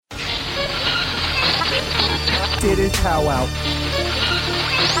It is PowWow.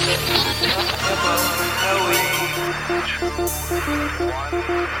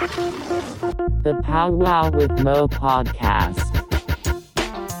 The PowWow with Mo podcast.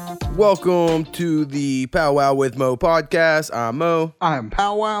 Welcome to the PowWow with Mo podcast. I'm Mo. I'm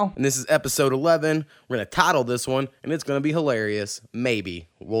PowWow. And this is episode 11. We're going to title this one, and it's going to be hilarious. Maybe.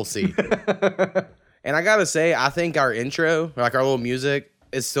 We'll see. And I got to say, I think our intro, like our little music,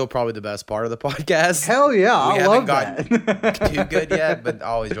 is still probably the best part of the podcast. Hell yeah, I love that. We haven't gotten too good yet, but I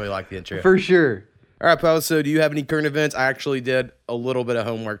always really like the intro. For sure. All right, Pal, so do you have any current events? I actually did a little bit of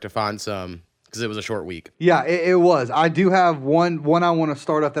homework to find some, because it was a short week. Yeah, it was. I do have one I want to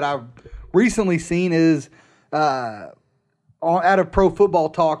start off that I've recently seen is out of Pro Football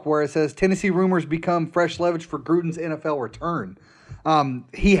Talk, where it says Tennessee rumors become fresh leverage for Gruden's NFL return.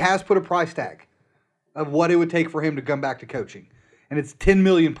 He has put a price tag of what it would take for him to come back to coaching, and it's $10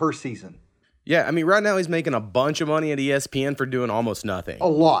 million per season. Yeah, I mean, right now he's making a bunch of money at ESPN for doing almost nothing. A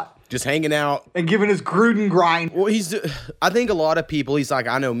lot. Just hanging out. And giving his Gruden grind. Well, I think a lot of people, he's like,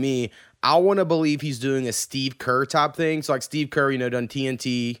 I know me, I want to believe he's doing a Steve Kerr type thing. So like Steve Kerr, done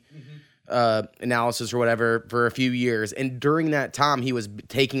TNT analysis or whatever for a few years. And during that time, he was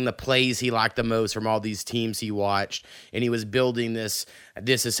taking the plays he liked the most from all these teams he watched. And he was building this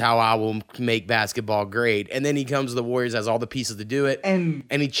is how I will make basketball great. And then he comes to the Warriors, has all the pieces to do it. And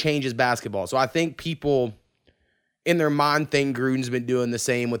he changes basketball. So I think people in their mind think Gruden's been doing the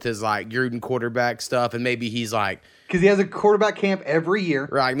same with his like Gruden quarterback stuff. And maybe he's like, because he has a quarterback camp every year.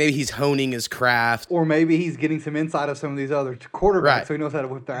 Right. Maybe he's honing his craft. Or maybe he's getting some insight of some of these other quarterbacks so he knows how to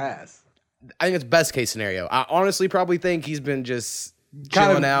whip their ass. I think it's best case scenario. I honestly probably think he's been just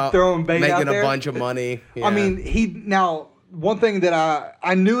chilling out, throwing bait making out there. A bunch of money. Yeah. I mean, one thing that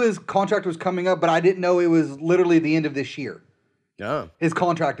I knew his contract was coming up, but I didn't know it was literally the end of this year. Yeah. His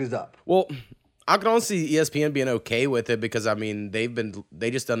contract is up. Well, I can only see ESPN being okay with it because, I mean, they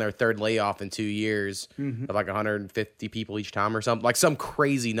just done their third layoff in 2 years of like 150 people each time or something. Like some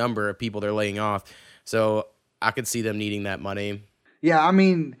crazy number of people they're laying off. So I could see them needing that money. Yeah, I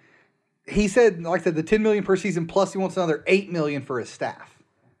mean, he said, like I said, the $10 million per season, plus he wants another $8 million for his staff.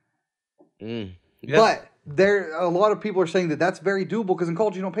 Yeah. But a lot of people are saying that that's very doable because in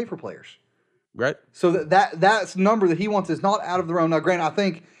college you don't pay for players. Right. So that's number that he wants is not out of the realm. Now, granted, I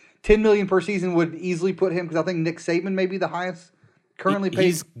think $10 million per season would easily put him, because I think Nick Saban may be the highest currently paid.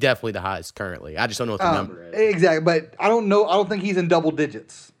 He's definitely the highest currently. I just don't know what the number is. Exactly, but I don't know. I don't think he's in double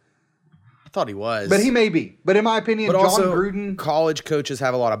digits. I thought he was. But he may be. But in my opinion, John Gruden... college coaches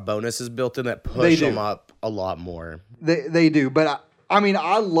have a lot of bonuses built in that push them up a lot more. They do. But, I mean,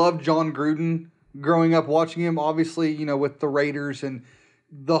 I loved John Gruden growing up, watching him, obviously, with the Raiders and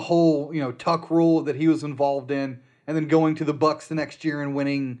the whole, Tuck rule that he was involved in, and then going to the Bucs the next year and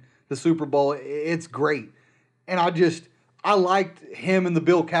winning the Super Bowl. It's great. And I liked him and the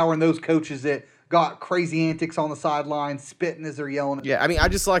Bill Cowher and those coaches that got crazy antics on the sideline, spitting as they're yelling. Yeah, I mean, I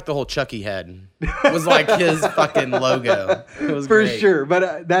just like the whole Chucky head. It was like his fucking logo. It was for great. Sure.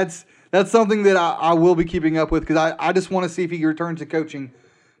 But that's something that I will be keeping up with, because I just want to see if he returns to coaching,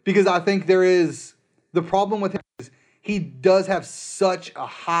 because I think the problem with him is he does have such a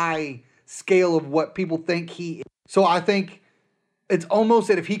high scale of what people think he is. So I think it's almost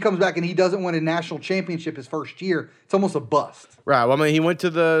that if he comes back and he doesn't win a national championship his first year, it's almost a bust. Right. Well, I mean,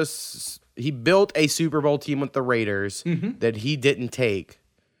 he built a Super Bowl team with the Raiders that he didn't take.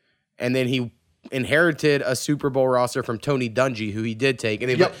 And then he inherited a Super Bowl roster from Tony Dungy, who he did take. And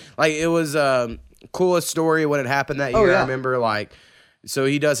it was coolest story when it happened that year. Yeah. I remember, so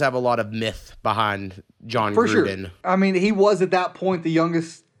he does have a lot of myth behind John For Gruden. Sure. I mean, he was at that point the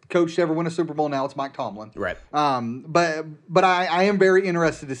youngest coach to ever win a Super Bowl. Now it's Mike Tomlin. Right. But I am very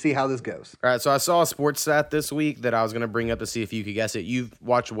interested to see how this goes. All right, so I saw a sports stat this week that I was going to bring up to see if you could guess it. You've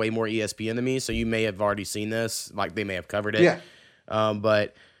watched way more ESPN than me, so you may have already seen this. Like, they may have covered it. Yeah.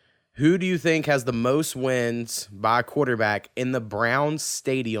 But who do you think has the most wins by a quarterback in the Browns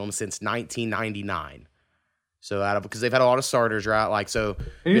stadium since 1999? So because they've had a lot of starters, right? And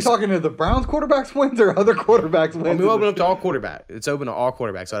you're talking to the Browns quarterbacks wins or other quarterbacks wins? We open up to all quarterbacks. It's open to all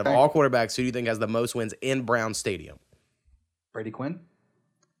quarterbacks. So out of all quarterbacks, who do you think has the most wins in Browns Stadium? Brady Quinn?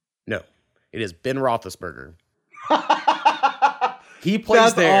 No. It is Ben Roethlisberger. He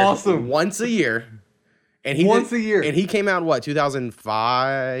plays there once a year. And once a year. And he came out,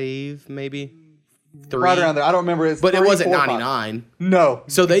 2005 maybe? 3. Right around there. I don't remember his. But it wasn't 99. No.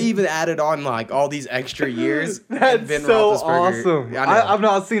 So they even added on all these extra years. That's Ben so Roethlisberger. awesome. I I've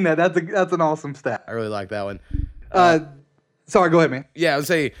not seen that. That's an awesome stat. I really like that one. Sorry, go ahead, man. Yeah, I would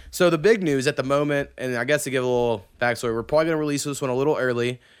say, so the big news at the moment, and I guess to give a little backstory, we're probably going to release this one a little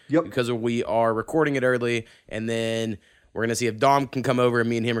early. Yep. because we are recording it early, and then we're gonna see if Dom can come over, and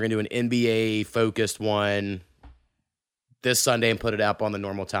me and him are gonna do an NBA focused one this Sunday and put it up on the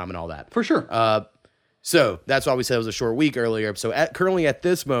normal time and all that. For sure. So that's why we said it was a short week earlier. So currently at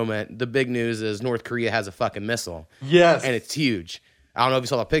this moment, the big news is North Korea has a fucking missile. Yes. And it's huge. I don't know if you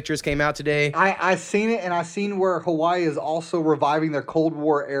saw the pictures came out today. I seen it, and I seen where Hawaii is also reviving their Cold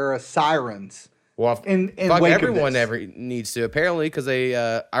War era sirens. Well, in fuck, wake of everyone this. needs to, apparently, because they,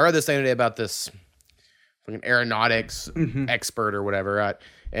 I read this thing today about this fucking aeronautics expert or whatever, right?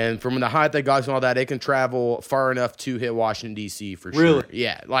 And from the height they got and all that, it can travel far enough to hit Washington, D.C. for sure. Really?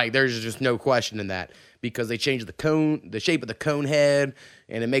 Yeah, like there's just no question in that, because they changed the shape of the cone head,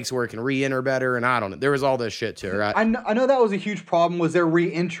 and it makes it where it can re-enter better, and I don't know. There was all this shit to it, right? I know that was a huge problem, was their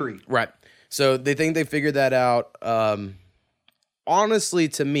re-entry. Right. So they think they figured that out. Honestly,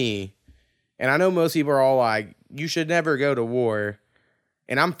 to me, and I know most people are all like, you should never go to war.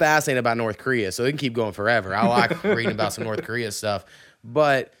 And I'm fascinated about North Korea, so they can keep going forever. I like reading about some North Korea stuff.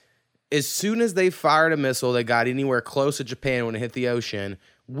 But as soon as they fired a missile that got anywhere close to Japan when it hit the ocean,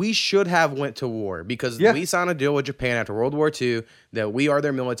 we should have went to war, because we signed a deal with Japan after World War II that we are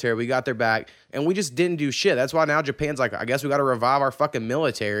their military, we got their back, and we just didn't do shit. That's why now Japan's like, I guess we got to revive our fucking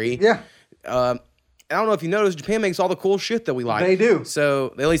military. Yeah. I don't know if you noticed, Japan makes all the cool shit that we like. They do.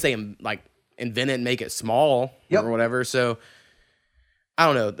 So at least they like invent it and make it small or whatever. So I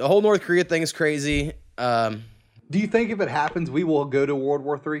don't know. The whole North Korea thing is crazy. Do you think if it happens, we will go to World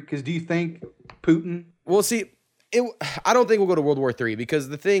War III? Because do you think Putin... Well, see, I don't think we'll go to World War III, because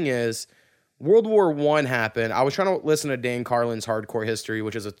the thing is, World War I happened. I was trying to listen to Dan Carlin's Hardcore History,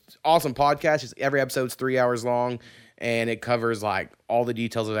 which is an awesome podcast. Every episode's 3 hours long, and it covers like all the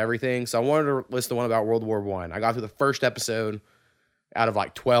details of everything. So I wanted to listen to one about World War I. I got through the first episode out of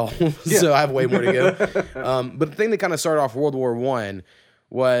like 12, so I have way more to go. But the thing that kind of started off World War I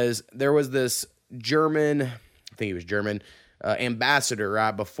was there was this German, I think he was German, ambassador,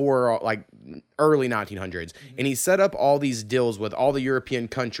 right, before like early 1900s. And he set up all these deals with all the European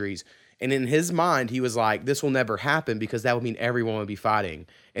countries. And in his mind, he was like, this will never happen, because that would mean everyone would be fighting.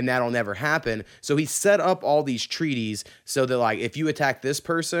 And that'll never happen. So he set up all these treaties so that, like, if you attack this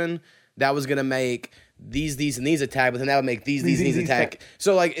person, that was going to make these, and these attack, but then that would make these attack.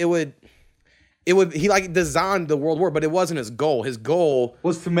 So, like, it would, he, like, designed the World War, but it wasn't his goal. His goal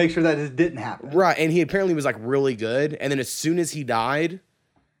was to make sure that it didn't happen. Right. And he apparently was, like, really good. And then as soon as he died,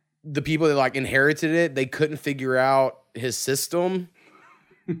 the people that, like, inherited it, they couldn't figure out his system.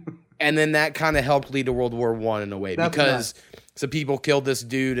 And then that kind of helped lead to World War I in a way. That's because nuts. some people killed this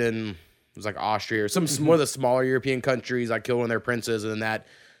dude in, it was like Austria or one of the smaller European countries. Like, killed one of their princes, and then that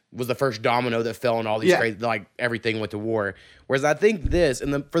was the first domino that fell, and all these crazy, like, everything went to war. Whereas I think this,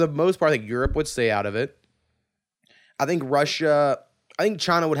 and for the most part, I think Europe would stay out of it. I think I think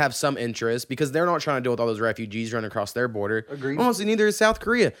China would have some interest, because they're not trying to deal with all those refugees running across their border. Agreed. Honestly, neither is South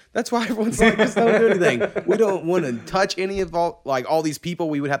Korea. That's why everyone's like, just don't do anything. We don't want to touch any of all these people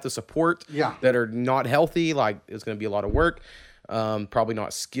we would have to support that are not healthy. Like, it's going to be a lot of work. Probably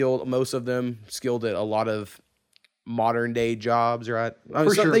not skilled. Most of them skilled at a lot of modern day jobs, right? I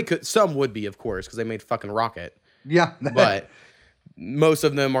mean, some would be, of course, because they made fucking rocket. Yeah. But most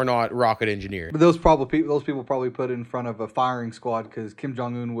of them are not rocket engineers. But those people probably put in front of a firing squad, because Kim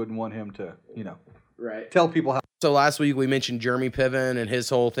Jong-un wouldn't want him to, tell people how. So last week we mentioned Jeremy Piven and his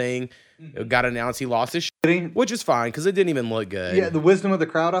whole thing. It got announced he lost his shit, which is fine, because it didn't even look good. Yeah, the wisdom of the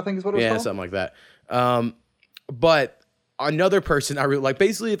crowd, I think is what it was called. Yeah, something like that. But another person I really like,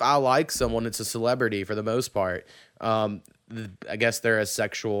 basically if I like someone, it's a celebrity for the most part. I guess they're a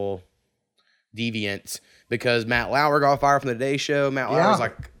sexual deviant, because Matt Lauer got fired from the Today Show. Matt Lauer was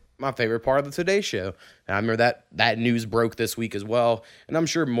like my favorite part of the Today Show. And I remember that news broke this week as well, and I'm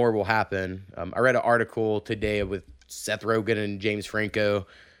sure more will happen. I read an article today with Seth Rogen and James Franco,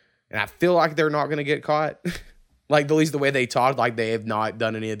 and I feel like they're not going to get caught. Like, at least the way they talked, like they have not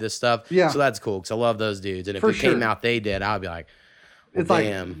done any of this stuff. Yeah. So that's cool, because I love those dudes. And if it came out they did, I'd be like, well, it's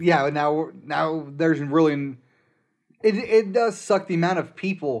damn. Like, yeah, now there's really, it does suck the amount of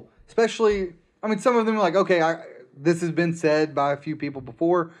people, especially, I mean, some of them are like, okay, this has been said by a few people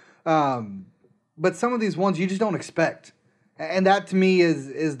before, but some of these ones you just don't expect. And that to me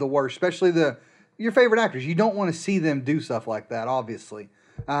is the worst, especially your favorite actors. You don't want to see them do stuff like that, obviously.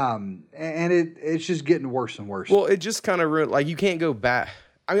 And it's just getting worse and worse. Well, it just kind of like, you can't go back.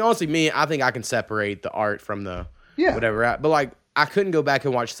 I mean, honestly, I think I can separate the art from the whatever. But like, I couldn't go back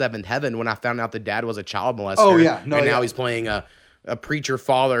and watch Seventh Heaven when I found out the dad was a child molester. Oh yeah, now he's playing a preacher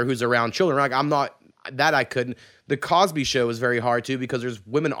father who's around children. Like, I'm not that I couldn't. The Cosby Show is very hard too, because there's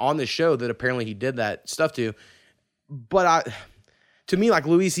women on the show that apparently he did that stuff to. But to me, like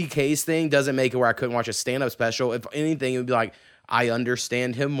Louis C.K.'s thing doesn't make it where I couldn't watch a stand-up special. If anything, it would be like, I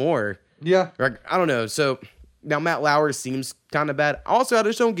understand him more. Yeah. Like, I don't know. So now Matt Lauer seems kind of bad. Also, I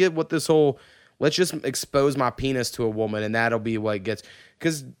just don't get what this whole, let's just expose my penis to a woman and that'll be what gets,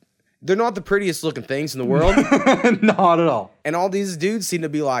 because they're not the prettiest looking things in the world. Not at all. And all these dudes seem to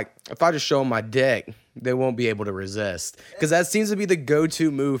be like, if I just show them my dick, they won't be able to resist. Because that seems to be the go-to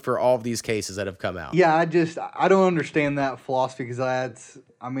move for all of these cases that have come out. Yeah, I don't understand that philosophy because I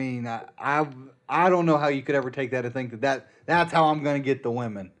don't know how you could ever take that and think that's how I'm going to get the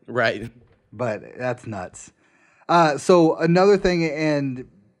women. Right. But that's nuts. So another thing, and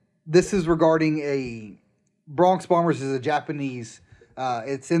this is regarding a Bronx Bombers is a Japanese.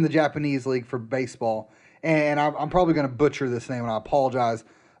 It's in the Japanese league for baseball, and I'm probably going to butcher this name, and I apologize.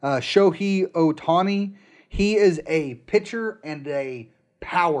 Shohei Ohtani. He is a pitcher and a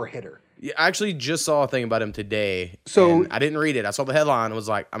power hitter. Yeah, I actually just saw a thing about him today. So I didn't read it. I saw the headline and was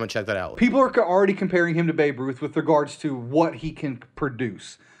like, I'm going to check that out. People are already comparing him to Babe Ruth with regards to what he can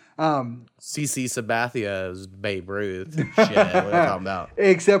produce. CC Sabathia is Babe Ruth. Shit, what are you talking about?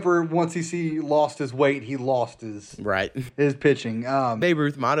 Except for once he lost his weight, he lost his pitching. Babe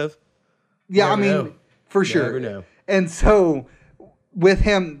Ruth might have. Yeah, for sure. Never know. And so with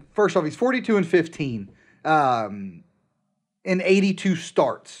him, first off, he's 42-15 in 82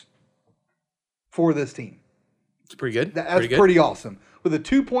 starts for this team. It's pretty good. That's pretty awesome. With a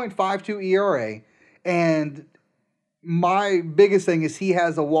 2.52 ERA, and my biggest thing is he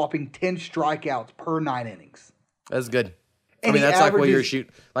has a whopping 10 strikeouts per 9 innings. That's good. And that's like what you're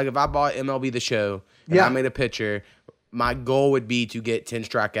shooting. Like if I bought MLB The Show and I made a pitcher, my goal would be to get 10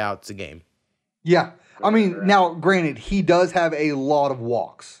 strikeouts a game. Yeah. Now, granted, he does have a lot of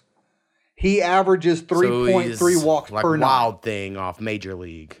walks. He averages 3.3 walks like per 9. Wild Thing off Major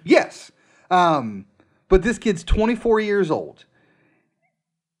League. Yes. But this kid's 24 years old.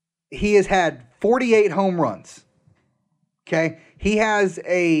 He has had 48 home runs. Okay? He has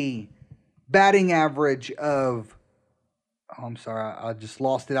a batting average of, I'm sorry, I just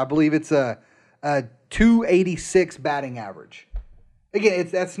lost it. I believe it's a 286 batting average. Again,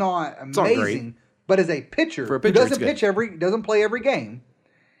 that's not amazing, but as a pitcher, who doesn't play every game,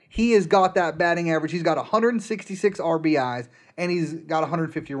 he has got that batting average. He's got 166 RBIs, and he's got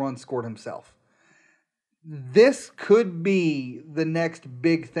 150 runs scored himself. This could be the next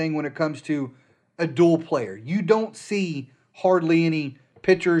big thing when it comes to a dual player. You don't see hardly any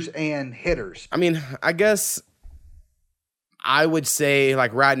pitchers and hitters. I guess I would say,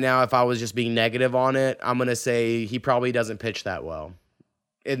 like right now, if I was just being negative on it, I'm gonna say he probably doesn't pitch that well.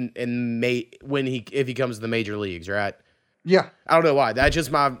 If he comes to the major leagues, right? Yeah. I don't know why. That's just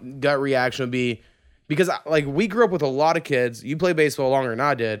my gut reaction would be, because like we grew up with a lot of kids. You played baseball longer than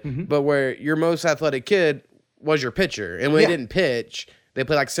I did, but where your most athletic kid was your pitcher, and when they didn't pitch, they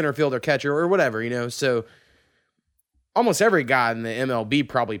played like center field or catcher or whatever, So almost every guy in the MLB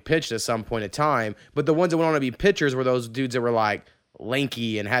probably pitched at some point in time, but the ones that went on to be pitchers were those dudes that were like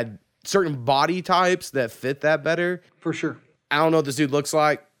lanky and had certain body types that fit that better. For sure. I don't know what this dude looks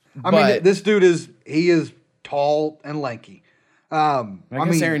like. This dude is tall and lanky. I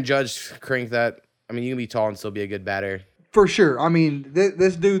guess Aaron Judge cranked that. You can be tall and still be a good batter. For sure.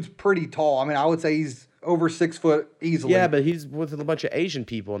 This dude's pretty tall. I would say he's over 6 foot easily. Yeah, but he's with a bunch of Asian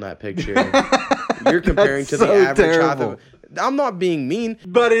people in that picture. You're comparing to the average height. I'm not being mean.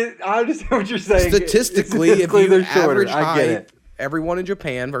 But I understand what you're saying. Statistically, if you average height, everyone in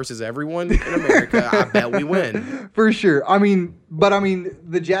Japan versus everyone in America, I bet we win. For sure.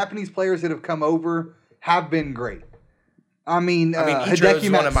 The Japanese players that have come over have been great.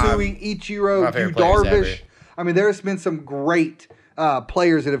 Hideki Matsui, Ichiro, Yu Darvish. There has been some great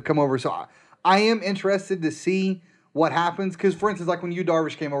players that have come over. So I am interested to see what happens. Because, for instance, like when Yu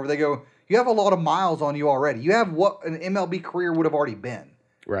Darvish came over, they go, you have a lot of miles on you already. You have what an MLB career would have already been.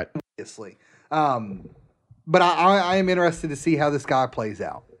 Right. Obviously. But I am interested to see how this guy plays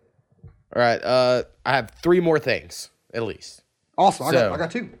out. All right. I have 3 more things, at least. Awesome. I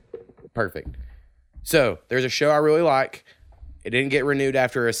got 2. Perfect. So, there's a show I really like. It didn't get renewed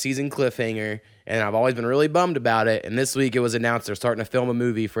after a season cliffhanger, and I've always been really bummed about it. And this week it was announced they're starting to film a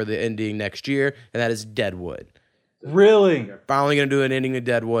movie for the ending next year, and that is Deadwood. Really? Finally going to do an ending of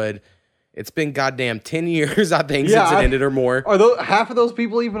Deadwood. It's been goddamn 10 years, I think, since it ended or more. Are half of those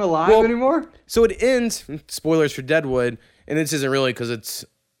people even alive anymore? So it ends, spoilers for Deadwood, and this isn't really because it's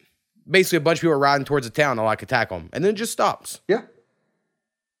basically a bunch of people riding towards a town to attack them, and then it just stops. Yeah.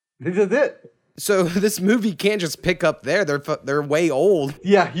 This is it. So this movie can't just pick up there. They're way old.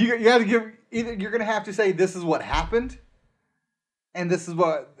 Yeah, you got to give, either you're going to have to say this is what happened, and this is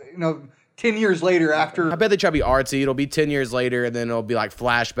what, 10 years later after. I bet they try to be artsy. It'll be 10 years later, and then it'll be like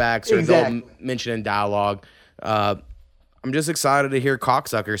flashbacks or Exactly. they'll mention in dialogue. I'm just excited to hear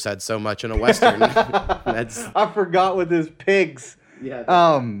cocksucker said so much in a Western. I forgot with his pigs. Yeah.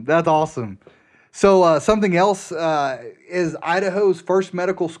 That's awesome. So something else is Idaho's first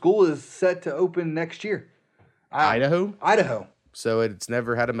medical school is set to open next year. Idaho? Idaho. So it's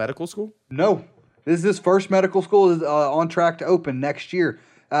never had a medical school? No. This first medical school is on track to open next year.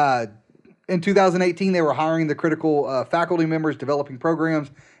 In 2018, they were hiring the critical faculty members, developing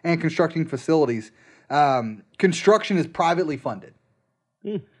programs, and constructing facilities. Construction is privately funded.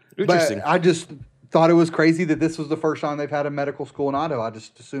 Interesting. But I just thought it was crazy that this was the first time they've had a medical school in Idaho. I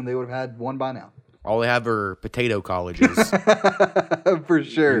just assumed they would have had one by now. All they have are potato colleges. For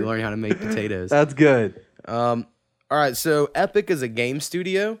sure. You learn how to make potatoes. That's good. All right, so Epic is a game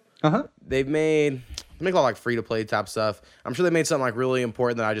studio. Uh-huh. They make a lot of like free-to-play type stuff. I'm sure they made something like really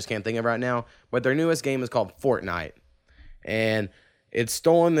important that I just can't think of right now. But their newest game is called Fortnite. And it's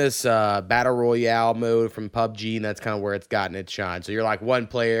stolen this battle royale mode from PUBG, and that's kind of where it's gotten its shine. So you're like one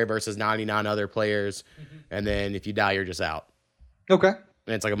player versus 99 other players, and then if you die, you're just out. Okay.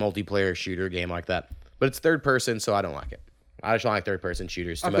 And it's like a multiplayer shooter game like that. But it's third person, so I don't like it. I just don't like third-person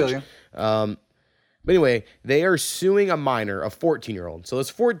shooters too much. But anyway, they are suing a minor, a 14-year-old. So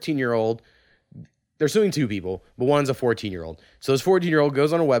this 14-year-old, they're suing two people, but one's a 14-year-old. So this 14-year-old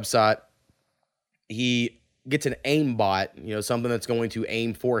goes on a website. He gets an aim bot, something that's going to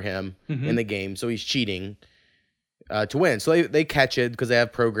aim for him in the game. So he's cheating to win. So they catch it because they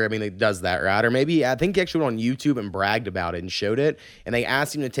have programming that does that, right? Or maybe I think he actually went on YouTube and bragged about it and showed it. And they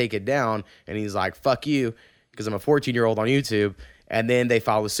asked him to take it down. And he's like, fuck you, because I'm a 14-year-old on YouTube. And then they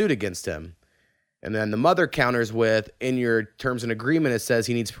file a suit against him. And then the mother counters with, in your terms and agreement, it says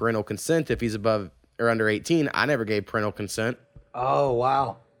he needs parental consent if he's above or under 18. I never gave parental consent. Oh,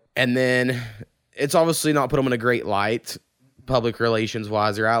 wow. And then it's obviously not put him in a great light, public relations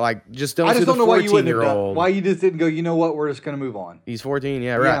wise. Or just don't. I just don't know why you wouldn't have done. 14-year-old. Why you just didn't go, you know what, we're just going to move on. He's 14,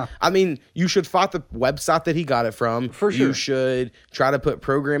 yeah, right. Yeah. I mean, you should fight the website that he got it from. For sure. You should try to put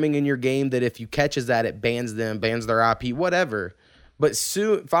programming in your game that if you catches that, it bans them, bans their IP, whatever. But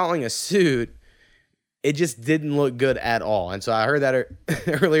filing a suit, it just didn't look good at all. And so I heard that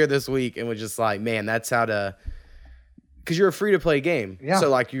earlier this week and was just like, man, that's how to... Because you're a free-to-play game. Yeah.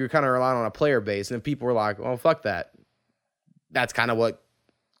 So, you're kind of relying on a player base. And if people were like, well, fuck that. That's kind of what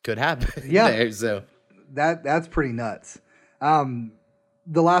could happen there. So That's pretty nuts. The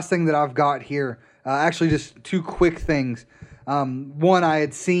last thing that I've got here, actually just two quick things. One, I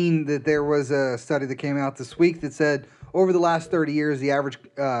had seen that there was a study that came out this week that said over the last 30 years, the average...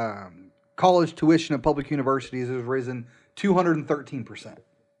 college tuition at public universities has risen 213%.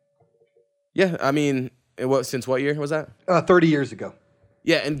 yeah, I mean, since what year was that? 30 years ago.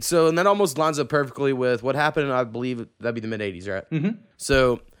 Yeah, and that almost lines up perfectly with what happened, I believe that'd be the mid-'80s, right? Mm-hmm.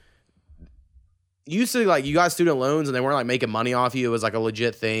 So, used to, you got student loans, and they weren't, making money off you. It was, a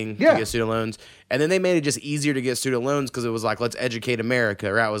legit thing to get student loans. And then they made it just easier to get student loans because it was, let's educate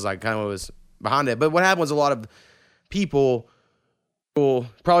America, right? It was, kind of what was behind it. But what happened was a lot of people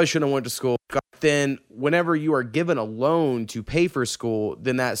probably shouldn't have went to school. Then whenever you are given a loan to pay for school,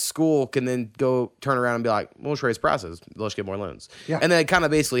 then that school can then go turn around and be like, well, let's raise prices. Let's get more loans. Yeah. And then it kind of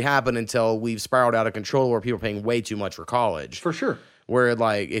basically happened until we've spiraled out of control where people are paying way too much for college. For sure. Where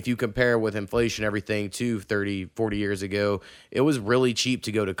if you compare with inflation, everything to 30, 40 years ago, it was really cheap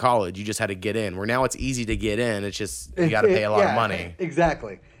to go to college. You just had to get in. Where now it's easy to get in. It's just, you got to pay a lot of money.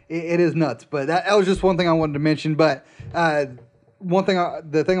 Exactly. It is nuts. But that was just one thing I wanted to mention. But the thing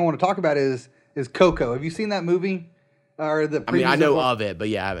I want to talk about is Coco. Have you seen that movie? Or the I know of it, but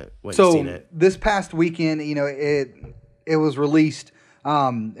yeah, I haven't seen it. This past weekend, it was released,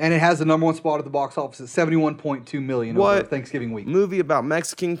 and it has the number one spot at the box office at $71.2 million over Thanksgiving week. Movie about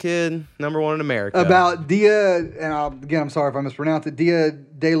Mexican kid, number one in America. About Dia, and again, I'm sorry if I mispronounce it, Dia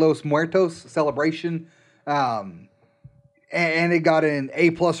de los Muertos celebration. And it got an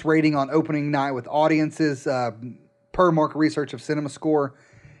A+ rating on opening night with audiences, per market research of CinemaScore.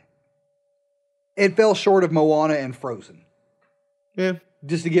 It fell short of Moana and Frozen. Yeah.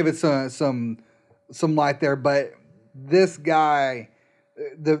 Just to give it some light there. But this guy,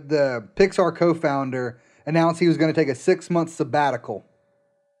 the Pixar co-founder, announced he was going to take a 6-month sabbatical.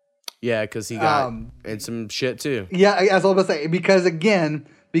 Yeah, because he got in some shit too. Yeah, as I was about to say,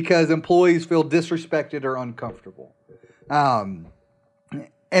 because employees feel disrespected or uncomfortable. And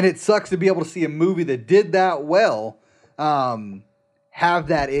it sucks to be able to see a movie that did that well have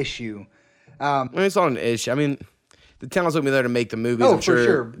that issue. It's not an issue. I mean, the talent's going to be there to make the movies. Oh, I'm for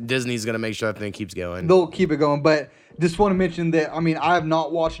sure. Disney's going to make sure that thing keeps going. They'll keep it going. But just want to mention that, I mean, I have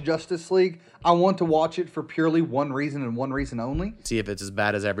not watched Justice League. I want to watch it for purely one reason and one reason only. See if it's as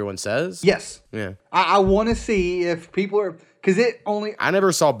bad as everyone says? Yes. Yeah. I want to see if people are... Because it only... I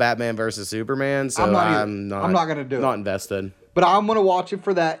never saw Batman versus Superman, so I'm not going to do it. Not invested. But I'm going to watch it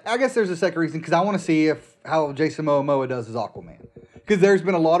for that. I guess there's a second reason, because I want to see how Jason Momoa does as Aquaman. Because there's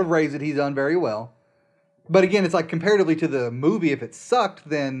been a lot of praise that he's done very well. But again, it's like comparatively to the movie, if it sucked,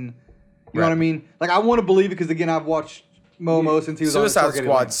 then... You know what I mean? Like, I want to believe it because, again, I've watched Momo since he was Suicide on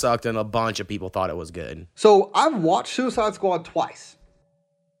Squad sucked, and a bunch of people thought it was good. So, I've watched Suicide Squad twice.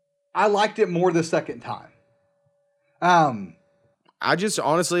 I liked it more the second time. I just,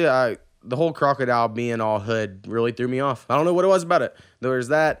 honestly, the whole crocodile being all hood really threw me off. I don't know what it was about it. There was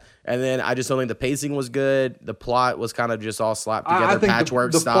that, and then I just don't think the pacing was good. The plot was kind of just all slapped together, I think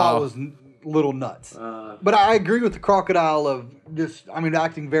patchwork the style. plot was a little nuts. But I agree with the crocodile of just, I mean,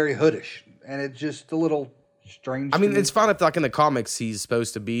 acting very hoodish. And it's just a little strange. I mean, it's fine if, like, in the comics, he's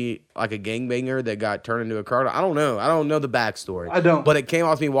supposed to be, like, a gangbanger that got turned into a crocodile. I don't know. I don't know the backstory. I don't. But it came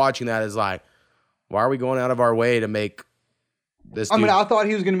off me watching that as, like, why are we going out of our way to make this dude? I mean, I thought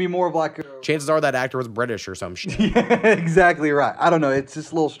he was going to be more of like... Chances are that actor was British or some shit. Yeah, exactly right. I don't know. It's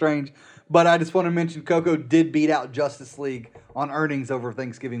just a little strange. But I just want to mention Coco did beat out Justice League on earnings over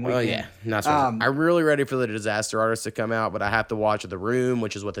Thanksgiving weekend. Oh, yeah. That's right. I'm really ready for the Disaster Artist to come out, but I have to watch The Room,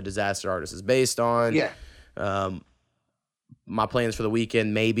 which is what the Disaster Artist is based on. Yeah. My plans for the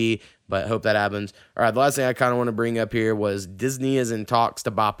weekend, maybe, but hope that happens. All right, the last thing I kind of want to bring up here was Disney is in talks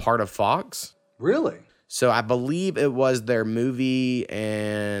to buy part of Fox. Really? So I believe it was their movie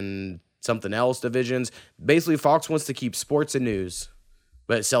and something else divisions. Basically, Fox wants to keep sports and news,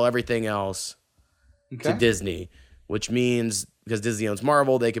 but sell everything else to Disney, which means because Disney owns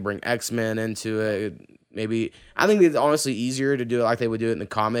Marvel, they could bring X-Men into it. Maybe I think it's honestly easier to do it like they would do it in the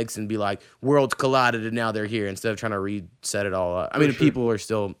comics and be like, worlds collided and now they're here, instead of trying to reset it all up. I mean, people are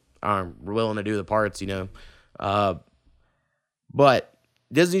still willing to do the parts, you know. But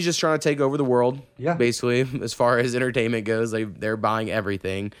Disney's just trying to take over the world, basically, as far as entertainment goes. They're buying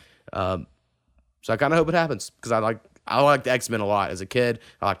everything. So I kind of hope it happens because I liked X-Men a lot as a kid.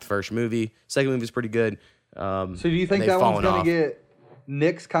 I liked the first movie. Second movie was pretty good. So do you think that one's going to get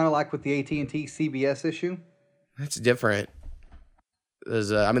nixed, kind of like with the AT&T CBS issue? It's different.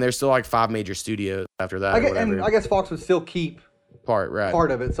 There's still like 5 major studios after that. I guess Fox would still keep part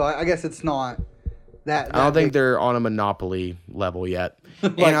of it. So I guess it's not that I don't think they're on a monopoly level yet.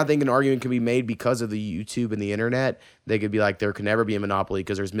 And I think an argument can be made because of the YouTube and the internet. They could be like, there can never be a monopoly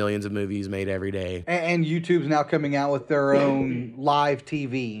because there's millions of movies made every day. And YouTube's now coming out with their own live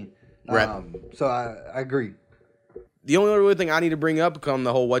TV. Right. So I agree. The only other thing I need to bring up on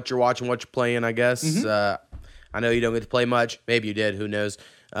the whole what you're watching, what you're playing, I guess. I know you don't get to play much. Maybe you did. Who knows?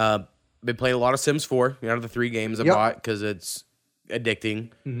 Been playing a lot of Sims 4. Out of the 3 games I bought because it's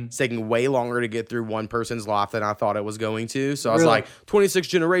addicting. It's taking way longer to get through one person's life than I thought it was going to. So I was like, 26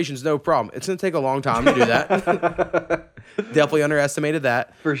 generations, no problem. It's going to take a long time to do that. Definitely underestimated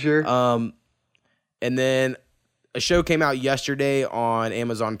that. For sure. And then a show came out yesterday on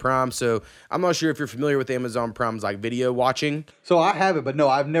Amazon Prime. So I'm not sure if you're familiar with Amazon Prime's like video watching. So I have it, but no,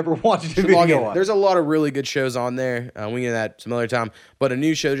 I've never watched a video watch. There's a lot of really good shows on there. We can get that some other time. But a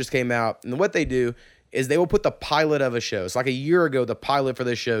new show just came out. And what they do is they will put the pilot of a show. It's like a year ago, the pilot for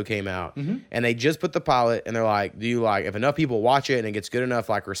this show came out. And they just put the pilot, and they're like, if enough people watch it and it gets good enough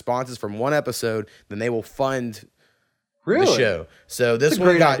like responses from one episode, then they will fund the show. So this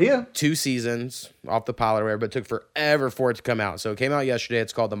one got 2 seasons off the pilot or whatever, but it took forever for it to come out. So it came out yesterday.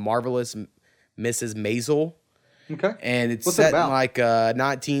 It's called The Marvelous Mrs. Maisel. Okay. And it's set in like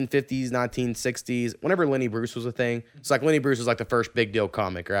 1950s, 1960s, whenever Lenny Bruce was a thing. It's like Lenny Bruce was like the first big deal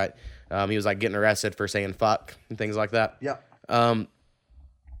comic, right? He was like getting arrested for saying fuck and things like that. Yeah. So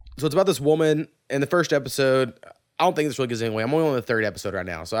it's about this woman in the first episode. I don't think this really gives away. I'm only on the 3rd episode right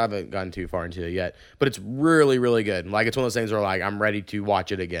now, so I haven't gotten too far into it yet. But it's really, really good. Like, it's one of those things where like I'm ready to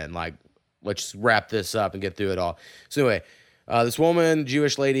watch it again. Like, let's wrap this up and get through it all. So anyway, this woman,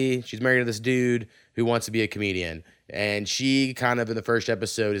 Jewish lady, she's married to this dude who wants to be a comedian. And she kind of in the first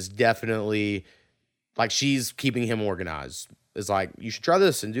episode is definitely like she's keeping him organized. It's like, you should try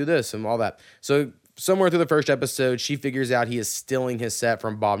this and do this and all that. So somewhere through the first episode, she figures out he is stealing his set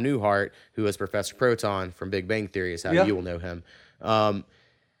from Bob Newhart, who is Professor Proton from Big Bang Theory, is how you will know him. And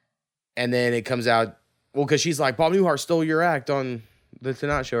then it comes out, because she's like, Bob Newhart stole your act on The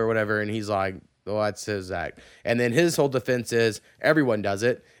Tonight Show or whatever. And he's like, well, that's his act. And then his whole defense is everyone does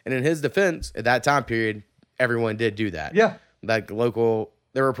it. And in his defense, at that time period, everyone did do that. Yeah. Like local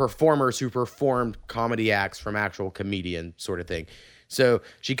there were performers who performed comedy acts from actual comedian sort of thing. So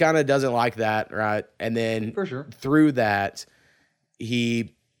she kind of doesn't like that, right? And then For sure. through that,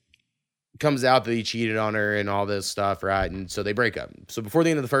 he comes out that he cheated on her and all this stuff, right? And so they break up. So before the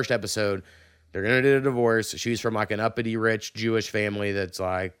end of the first episode, they're going to do a divorce. She's from like an uppity, rich Jewish family that's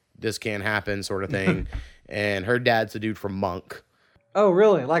like, this can't happen sort of thing. And her dad's the dude from Monk. Oh,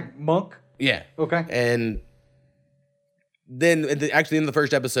 really? Like Monk? Yeah. Okay. And then actually in the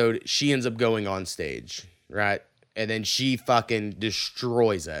first episode, she ends up going on stage, right? And then she fucking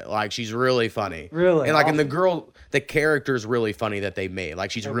destroys it. Like, she's really funny. Really? And like, Awesome. and the character's really funny that they made.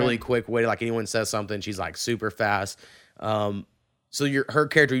 Like, she's really quick-witted. Like, anyone says something, she's like super fast. So her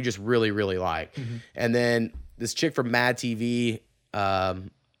character you just really, really like. Mm-hmm. And then this chick from Mad TV,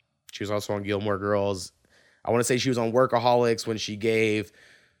 she was also on Gilmore Girls. I want to say she was on Workaholics when she gave,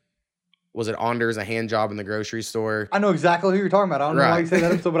 was it Anders a hand job in the grocery store? I know exactly who you're talking about. I don't know why you say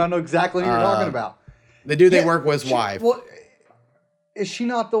that episode, but I know exactly who you're talking about. The dude they work with his wife. Well, is she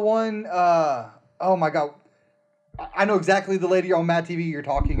not the one? Oh my God. I know exactly the lady on Mad TV you're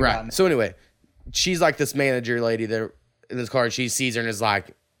talking about. Right. So anyway, she's like this manager lady that in this car. She sees her and is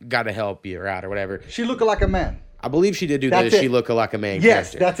like, got to help you out or whatever. She looked like a man. I believe she did do that. She looked like a man.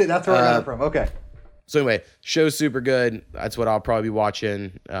 Yes, character. that's it. That's where I got it from. Okay. So anyway, show's super good. That's what I'll probably be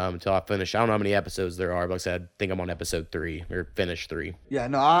watching until I finish. I don't know how many episodes there are, but like I said, I think I'm on episode 3 or finished 3. Yeah,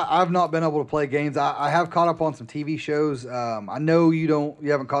 no, I've not been able to play games. I have caught up on some TV shows. I know you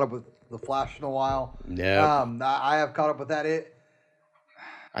haven't caught up with The Flash in a while. No. I have caught up with that.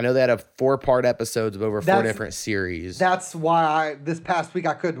 I know they had a 4-part episodes of over 4 different series. That's why this past week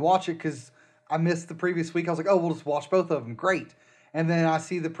I couldn't watch it because I missed the previous week. I was like, oh, we'll just watch both of them. Great. And then I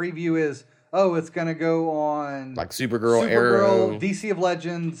see the preview is, oh, it's going to go on like Supergirl, Arrow, DC of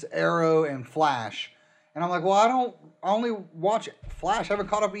Legends, Arrow, and Flash. And I'm like, well, I only watch Flash. I haven't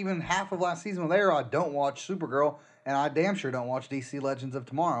caught up even half of last season with Arrow. I don't watch Supergirl, and I damn sure don't watch DC Legends of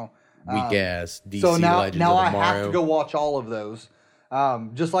Tomorrow. Weak ass DC so now, Legends now of I Tomorrow. have to go watch all of those.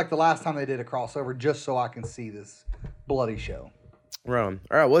 Just like the last time they did a crossover, just so I can see this bloody show. Right on.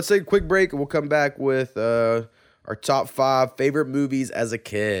 All right, well, let's take a quick break, and we'll come back with our top 5 favorite movies as a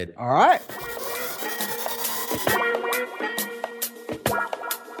kid. All right.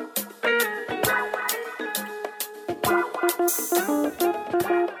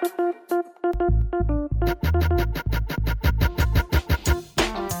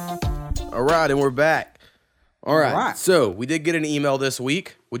 All right, and we're back. All right. All right. So we did get an email this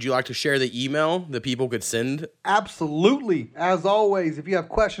week. Would you like to share the email that people could send? Absolutely. As always, if you have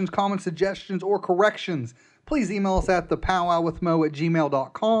questions, comments, suggestions, or corrections, please email us at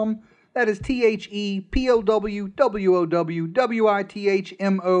thepowwowwithmo@gmail.com. That is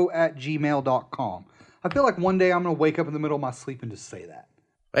THEPOWWOWWITHMO@gmail.com. I feel like one day I'm going to wake up in the middle of my sleep and just say that.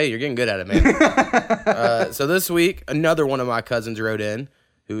 Hey, you're getting good at it, man. So this week, another one of my cousins wrote in,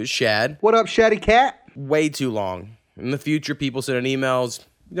 who is Shad. What up, Shaddy Cat? Way too long. In the future, people send in emails.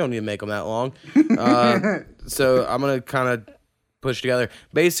 You don't need to make them that long. So I'm going to kind of push together.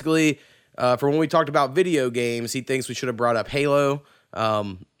 Basically, for when we talked about video games, he thinks we should have brought up Halo.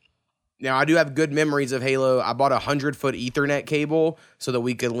 Now, I do have good memories of Halo. I bought a 100-foot Ethernet cable so that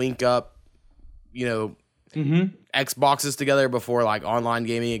we could link up, Xboxes together before like online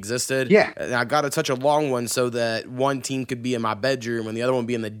gaming existed. Yeah. And I got such a long one so that one team could be in my bedroom and the other one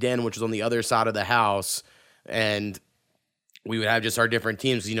be in the den, which was on the other side of the house. And we would have just our different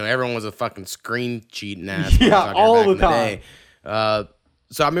teams. Everyone was a fucking screen cheating ass. Yeah, all the time.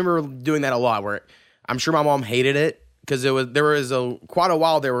 So I remember doing that a lot where I'm sure my mom hated it because there was quite a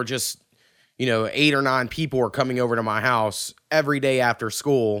while there were just, 8 or 9 people were coming over to my house every day after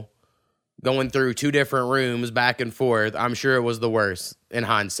school, going through 2 different rooms back and forth. I'm sure it was the worst in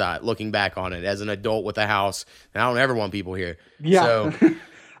hindsight, looking back on it as an adult with a house. And I don't ever want people here. Yeah. So,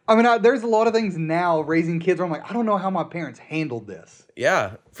 I mean, there's a lot of things now raising kids where I'm like, I don't know how my parents handled this.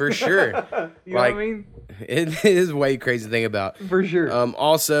 yeah, for sure. You know what I mean? It is way crazy to think about. For sure.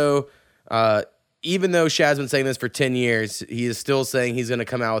 Also, even though Shad's been saying this for 10 years, he is still saying he's going to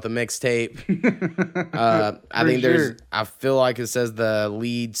come out with a mixtape. I feel like it says the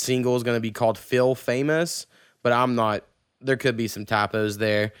lead single is going to be called Feel Famous, but I'm not. There could be some typos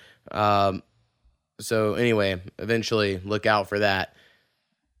there. So anyway, eventually look out for that.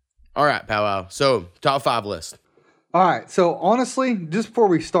 All right, PowWow. So top 5 list. All right. So honestly, just before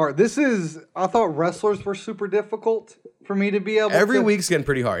we start, I thought wrestlers were super difficult for me to be able Every to. week's getting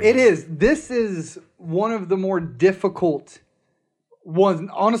pretty hard. It is. This is one of the more difficult ones.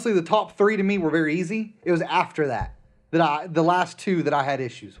 Honestly, the top 3 to me were very easy. It was after that the last 2 that I had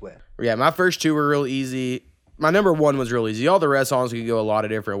issues with. Yeah, my first 2 were real easy. my number one was real easy. All the rest songs could go a lot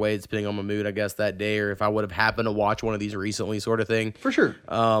of different ways depending on my mood, I guess, that day, or if I would have happened to watch one of these recently, sort of thing. For sure.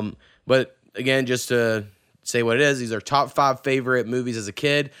 But again, just to say what it is, these are top 5 favorite movies as a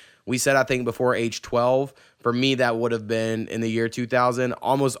kid. We said, I think, before age 12. For me, that would have been in the year 2000.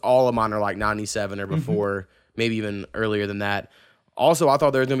 Almost all of mine are like 97 or before, maybe even earlier than that. Also, I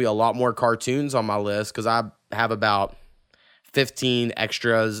thought there was going to be a lot more cartoons on my list because I have about 15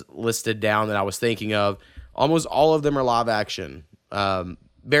 extras listed down that I was thinking of. Almost all of them are live action.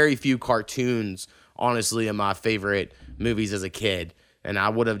 Very few cartoons, honestly, in my favorite movies as a kid. And I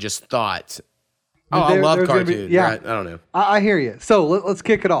would have just thought, I love cartoons. Right? I don't know. I hear you. So let's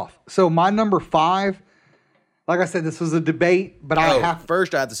kick it off. So my number 5, like I said, this was a debate, but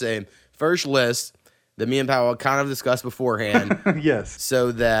First, I have to say, first list that me and Powell kind of discussed beforehand. Yes.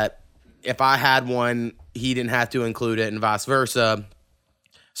 So that if I had one, he didn't have to include it and vice versa.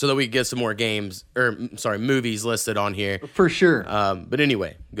 So that we could get some more movies listed on here. For sure. But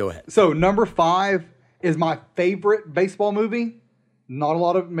anyway, go ahead. So number 5 is my favorite baseball movie. Not a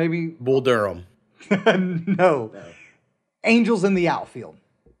lot of maybe... Bull Durham. No. Angels in the Outfield.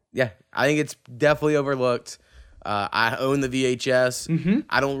 Yeah, I think it's definitely overlooked. I own the VHS. Mm-hmm.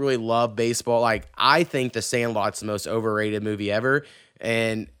 I don't really love baseball. Like, I think The Sandlot's the most overrated movie ever.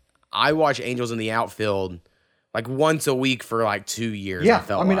 And I watch Angels in the Outfield like once a week for like 2 years. Yeah,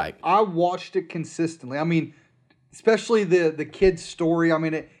 I watched it consistently. I mean, especially the kid's story. I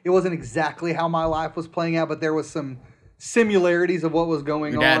mean, it wasn't exactly how my life was playing out, but there was some similarities of what was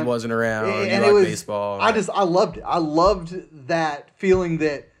going on. Your dad wasn't around. And you liked baseball. Right? I loved it. I loved that feeling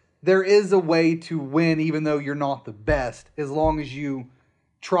that there is a way to win even though you're not the best, as long as you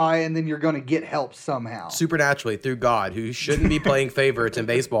try, and then you're going to get help somehow. Supernaturally, through God, who shouldn't be playing favorites in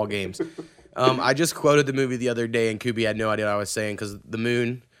baseball games. I just quoted the movie the other day, and Kubi had no idea what I was saying because the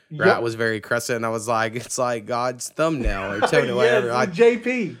moon was very crescent, and I was like, it's like God's thumbnail or toenail, whatever. Like,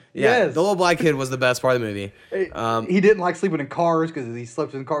 JP. Yeah, yes. The little black kid was the best part of the movie. He didn't like sleeping in cars because he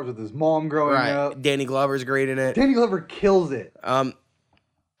slept in cars with his mom growing up. Danny Glover's great in it. Danny Glover kills it.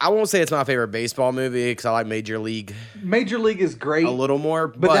 I won't say it's my favorite baseball movie because I like Major League. Major League is great. A little more.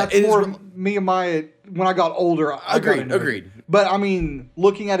 But that's more me and when I got older. Agreed. But I mean,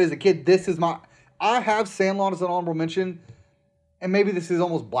 looking at it as a kid, I have Sandlot as an honorable mention. And maybe this is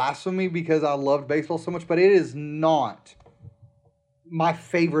almost blasphemy because I loved baseball so much, but it is not my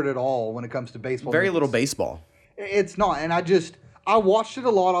favorite at all when it comes to baseball. Very little baseball. It's not. And I watched it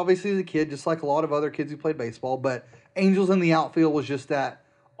a lot, obviously, as a kid, just like a lot of other kids who played baseball. But Angels in the Outfield was just that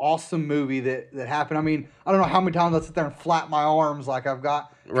awesome movie that happened. I mean, I don't know how many times I sit there and flap my arms like I've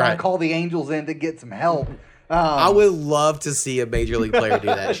got trying to call the Angels in to get some help. I would love to see a Major League player do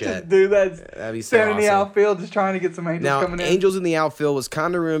that shit. Dude, that'd be so awesome. In the outfield just trying to get some Angels coming in. Angels in the Outfield was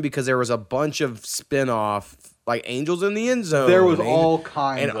kind of ruined because there was a bunch of spin-off, like Angels in the End Zone. There was all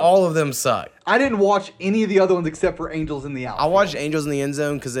kinds and all of them sucked. I didn't watch any of the other ones except for Angels in the Outfield. I watched Angels in the End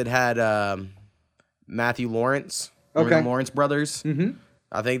Zone because it had Matthew Lawrence. The Lawrence brothers. Mm-hmm.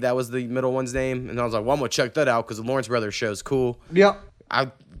 I think that was the middle one's name. And I was like, well, I'm going to check that out because the Lawrence Brothers show is cool. Yep. I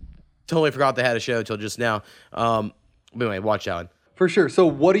totally forgot they had a show until just now. But anyway, watch that one. For sure. So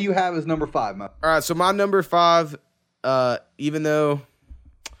what do you have as number 5, Mo? All right, so my number 5, even though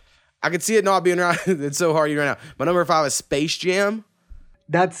I could see it not being right, it's so hard to right now. My number 5 is Space Jam.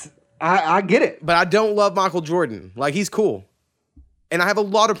 I get it. But I don't love Michael Jordan. Like, he's cool. And I have a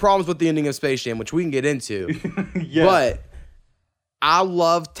lot of problems with the ending of Space Jam, which we can get into. Yeah. But I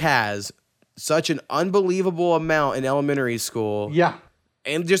love Taz such an unbelievable amount in elementary school. Yeah.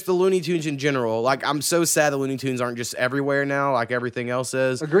 And just the Looney Tunes in general. Like, I'm so sad the Looney Tunes aren't just everywhere now like everything else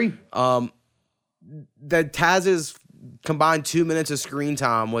is. Agree. That Taz's combined 2 minutes of screen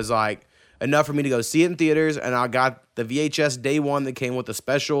time was, like, enough for me to go see it in theaters, and I got the VHS day one that came with the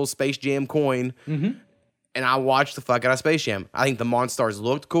special Space Jam coin, and I watched the fuck out of Space Jam. I think the Monstars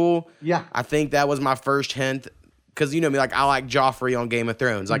looked cool. Yeah. I think that was my first hint, because, you know me, like, I like Joffrey on Game of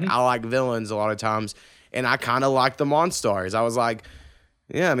Thrones. Like, I like villains a lot of times, and I kind of like the Monstars. I was like,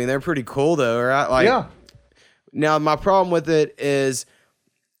 yeah, I mean, they're pretty cool, though, right? Like, yeah. Now, my problem with it is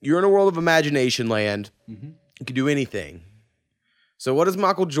you're in a world of imagination land. You can do anything. So what does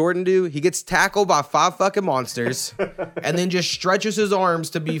Michael Jordan do? He gets tackled by 5 fucking monsters and then just stretches his arms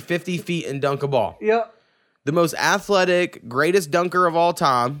to be 50 feet and dunk a ball. Yep. The most athletic, greatest dunker of all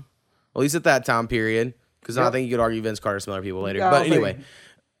time, at least at that time period, because I think you could argue Vince Carter, some other people later. But anyway,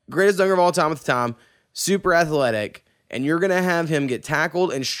 greatest dunker of all time at the time, super athletic, and you're going to have him get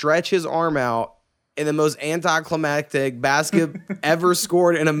tackled and stretch his arm out in the most anticlimactic basket ever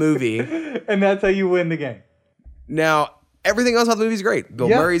scored in a movie. And that's how you win the game. Now, everything else about the movie's great. Bill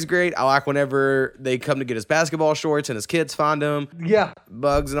Yeah. Murray's great. I like whenever they come to get his basketball shorts and his kids find them. Yeah,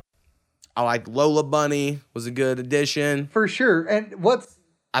 Bugs and all. I like Lola Bunny was a good addition. for sure. And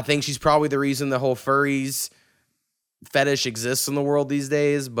I think she's probably the reason the whole furries fetish exists in the world these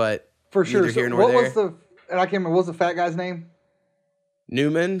days, but for sure. neither here So nor there. and I can't remember, what was the fat guy's name?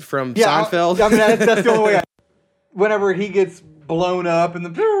 Newman from Yeah, Seinfeld. I mean, that's the only way. Whenever he gets blown up and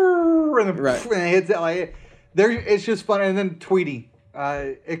Right. and it hits it like it's just fun. And then Tweety,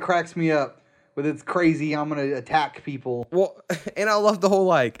 it cracks me up with its crazy. I'm gonna attack people. Well, and I love the whole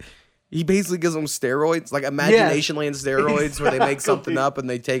like he basically gives them steroids, like Imagination Land steroids, where they make something up and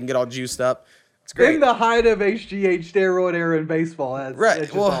they take and get all juiced up. It's great. In the height of HGH steroid era in baseball, that's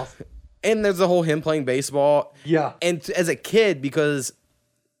just awesome. And there's the whole him playing baseball. Yeah. And as a kid, because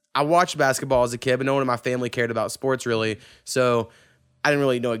I watched basketball as a kid, but no one in my family cared about sports really. So I didn't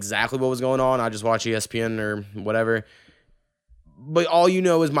really know exactly what was going on. I just watched ESPN or whatever. But all you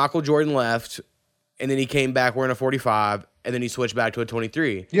know is Michael Jordan left, and then he came back wearing a 45, and then he switched back to a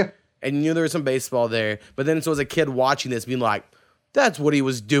 23. Yeah. And you knew there was some baseball there. But then so as a kid watching this, being like, that's what he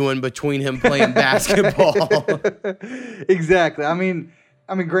was doing between him playing basketball. Exactly. I mean,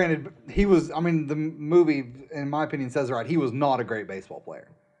 granted, he was. I mean, the movie, in my opinion, says it right. He was not a great baseball player.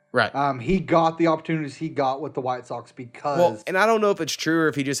 Right. He got the opportunities he got with the White Sox because. Well, and I don't know if it's true or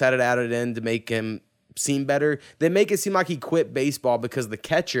if he just had it added in to make him seem better. They make it seem like he quit baseball because the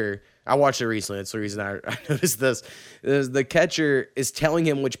catcher. I watched it recently. That's the reason I noticed this. The catcher is telling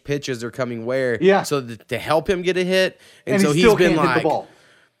him which pitches are coming where. Yeah. So to help him get a hit, and so he still he's been can't hit like, the ball.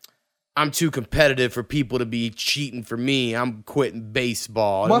 I'm too competitive for people to be cheating for me. I'm quitting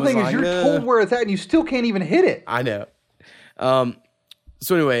baseball. One thing is, you're told where it's at, and you still can't even hit it. I know.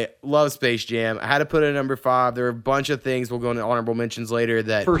 So anyway, love Space Jam. I had to put it at number 5. There were a bunch of things we'll go into honorable mentions later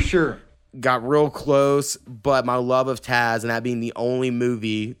that For sure. got real close, but my love of Taz and that being the only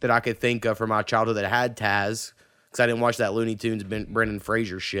movie that I could think of from my childhood that had Taz, because I didn't watch that Looney Tunes Brendan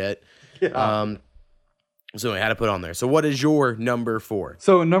Fraser shit. Yeah. So I had to put on there. So what is your number 4?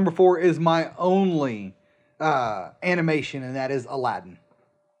 So number 4 is my only animation, and that is Aladdin.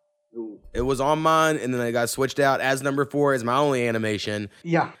 It was on mine, and then it got switched out as number 4 as my only animation.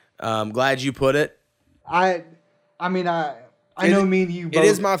 Yeah. Glad you put it. I know me and you both. It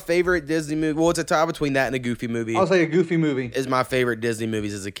is my favorite Disney movie. Well, it's a tie between that and a Goofy movie. I'll say a Goofy movie. Is my favorite Disney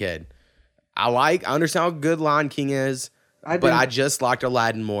movies as a kid. I understand how good Lion King is, but I just liked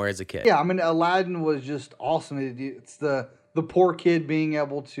Aladdin more as a kid. Yeah, I mean, Aladdin was just awesome. It's the poor kid being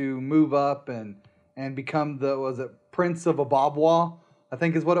able to move up and become Prince of Ababwa, I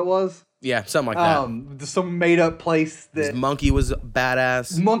think is what it was. Yeah, something like that. Some made up place that His monkey was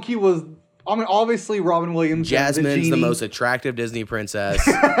badass. Monkey was. I mean, obviously Robin Williams. Jasmine's the the most attractive Disney princess.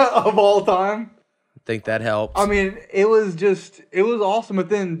 of all time. I think that helps. I mean, it was awesome. But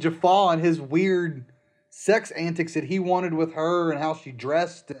then Jafar and his weird sex antics that he wanted with her and how she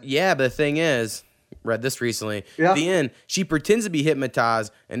dressed. Yeah, but the thing is, read this recently. Yeah. At the end, she pretends to be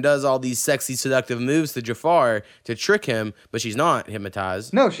hypnotized and does all these sexy, seductive moves to Jafar to trick him, but she's not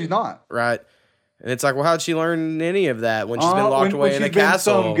hypnotized. No, she's not. Right? And it's like, well, how'd she learn any of that when she's been locked away in a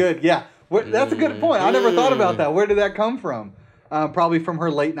castle? So good, yeah. That's a good point. I never thought about that. Where did that come from? Probably from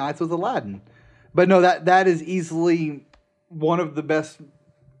her late nights with Aladdin. But no, that is easily one of the best,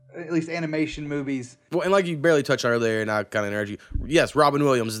 at least animation movies. Well, and like you barely touched on earlier, and I kind of interrupted you. Yes, Robin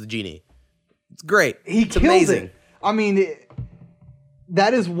Williams is the genie. It's great. It's amazing. I mean,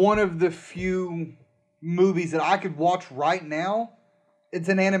 that is one of the few movies that I could watch right now. It's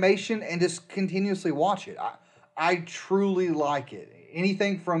an animation and just continuously watch it. I truly like it.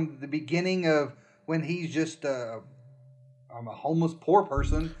 Anything from the beginning of when he's just I'm a homeless poor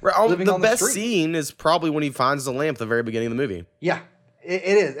person living the on the best street. scene is probably when he finds the lamp at the very beginning of the movie. Yeah, it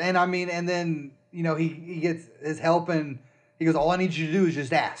is. And I mean, and then, he gets his help and he goes, all I need you to do is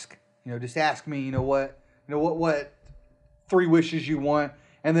just ask. Just ask me, what 3 wishes you want.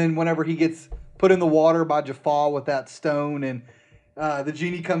 And then whenever he gets put in the water by Jafar with that stone and the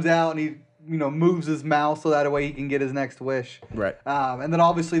genie comes out and he, moves his mouth so that way he can get his next wish. Right. And then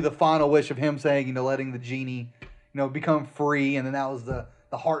obviously the final wish of him saying, letting the genie, become free. And then that was the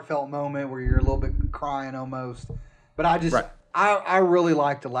heartfelt moment where you're a little bit crying almost. But I really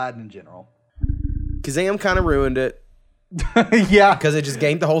liked Aladdin in general. Kazam kind of ruined it. Yeah. Because it just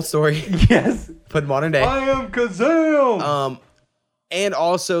gained the whole story. Yes. Put modern day. I am Kazam. And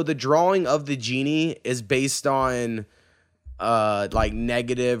also the drawing of the genie is based on like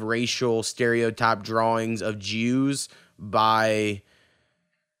negative racial stereotype drawings of Jews by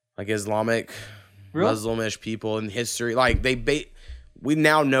like Islamic, Really? Muslimish people in history. Like we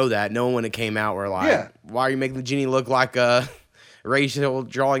now know that. No one when it came out were like, why are you making the genie look like a racial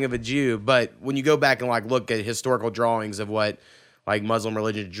drawing of a Jew? But when you go back and like look at historical drawings of what like Muslim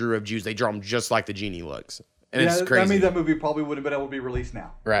religion drew of Jews, they draw them just like the genie looks. And it's crazy. I mean, that movie probably would have been able to be released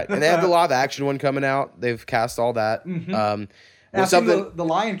now. Right. And they have the live action one coming out. They've cast all that. Mm-hmm. The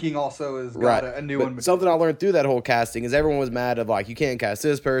Lion King also has got a new one. Something I learned through that whole casting is everyone was mad of like, you can't cast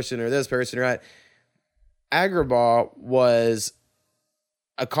this person or this person, right? Agrabah was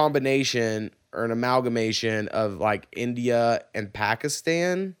a combination or an amalgamation of like India and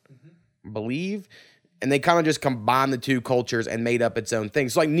Pakistan, I believe. And they kind of just combined the two cultures and made up its own thing.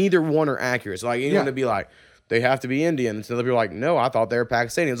 So like neither one are accurate. So like anyone to be like, they have to be Indian. And so they'll be like, no, I thought they were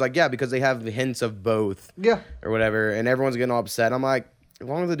Pakistani. It's like, yeah, because they have hints of both. Yeah. Or whatever. And everyone's getting all upset. I'm like, as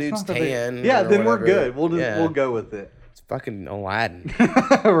long as the dude's tan. Yeah, then we're good. We'll go with it. It's fucking Aladdin.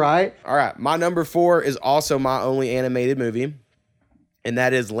 Right? All right. My number 4 is also my only animated movie. And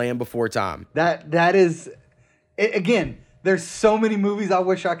that is Land Before Time. That is, again, there's so many movies I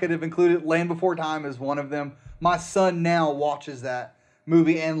wish I could have included. Land Before Time is one of them. My son now watches that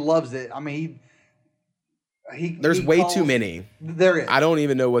movie and loves it. I mean, there's way too many. There is. I don't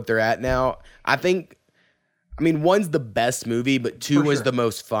even know what they're at now. I mean, one's the best movie, but 2 was the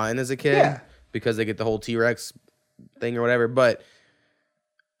most fun as a kid because they get the whole T-Rex thing or whatever. But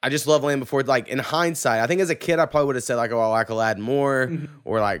I just love Land Before. Like, in hindsight, I think as a kid, I probably would have said, like, oh, I like Aladdin more.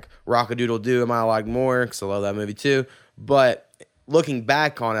 Or, like, Rock-a-Doodle-Doo, I might like more because I love that movie, too. But looking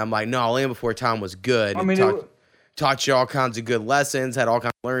back on it, I'm like, no, Land Before Time was good. I mean, taught you all kinds of good lessons, had all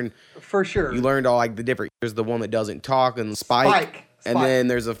kinds of learn. For sure. You learned all, like, the different. There's the one that doesn't talk and Spike. And then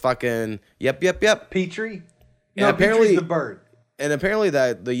there's a fucking yep. Petrie? No, apparently Petrie's the bird. And apparently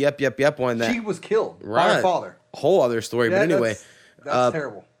the yep one that she was killed by her father. Whole other story. But anyway. That's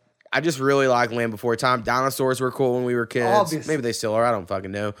terrible. I just really like Land Before Time. Dinosaurs were cool when we were kids. Obviously. Maybe they still are. I don't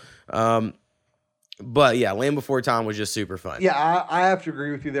fucking know. But yeah, Land Before Time was just super fun. Yeah, I have to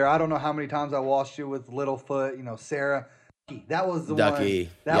agree with you there. I don't know how many times I watched it with Littlefoot, Sarah. That was the Ducky.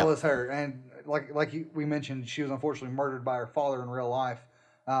 One. That was her. And like we mentioned, she was unfortunately murdered by her father in real life.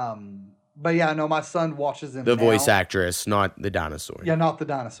 But yeah, no, my son watches them. The voice actress, not the dinosaur. Yeah, not the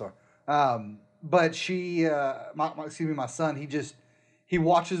dinosaur. But she, my son, he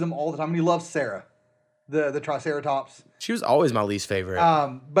watches them all the time. And he loves Sarah, the Triceratops. She was always my least favorite.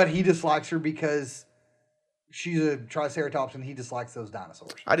 But he dislikes her because she's a Triceratops and he dislikes those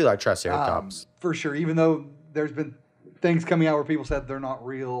dinosaurs. I do like Triceratops. For sure, even though there's been things coming out where people said they're not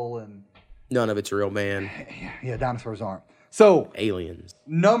real and none of it's real, man. Yeah, dinosaurs aren't. So aliens.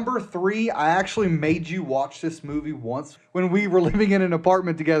 Number 3, I actually made you watch this movie once when we were living in an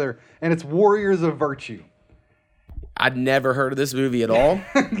apartment together, and it's Warriors of Virtue. I'd never heard of this movie at all.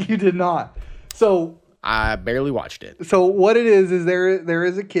 You did not. So I barely watched it. So what it is there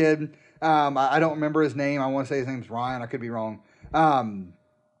is a kid. I don't remember his name. I want to say his name's Ryan. I could be wrong.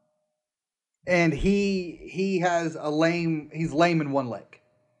 And he has he's lame in one leg.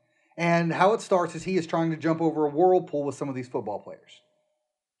 And how it starts is he is trying to jump over a whirlpool with some of these football players.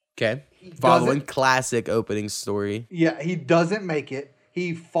 Okay. Following classic opening story. Yeah, he doesn't make it.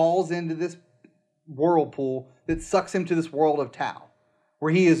 He falls into this whirlpool that sucks him to this world of Tao,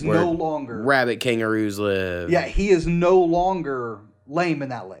 where he is no longer... rabbit kangaroos live. Yeah, he is no longer lame in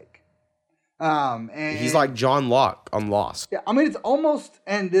that leg. And he's like John Locke on Lost. Yeah, I mean, it's almost...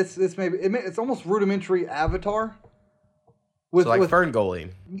 And it's almost rudimentary Avatar. With Ferngully.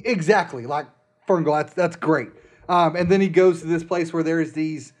 Exactly, like Ferngully. That's great. And then he goes to this place where there's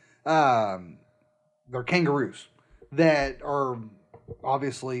these... they're kangaroos that are...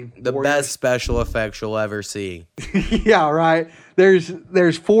 obviously the best special effects you'll ever see. Yeah, right.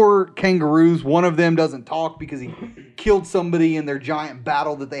 There's 4 kangaroos. One of them doesn't talk because he killed somebody in their giant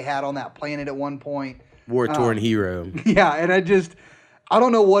battle that they had on that planet at one point. War-torn hero. Yeah, and I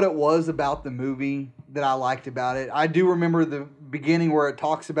don't know what it was about the movie that I liked about it. I do remember the beginning where it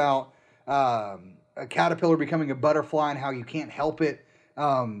talks about a caterpillar becoming a butterfly and how you can't help it.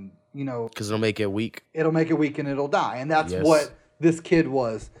 Because it'll make it weak. It'll make it weak and it'll die. And that's what this kid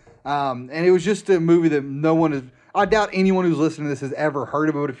was. And it was just a movie that I doubt anyone who's listening to this has ever heard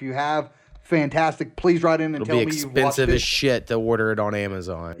of it. But if you have, fantastic. Please write in and tell me you've watched it. It'll be expensive as shit to order it on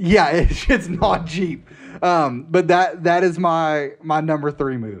Amazon. Yeah, it's not cheap. But that is my number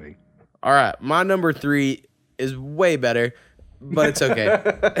 3 movie. All right. My number 3 is way better, but it's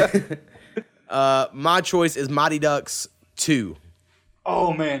okay. My choice is Mighty Ducks 2.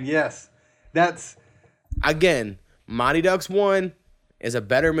 Oh, man, yes. Again, Mighty Ducks 1 is a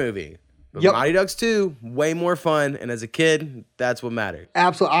better movie. But Mighty Ducks 2, way more fun. And as a kid, that's what mattered.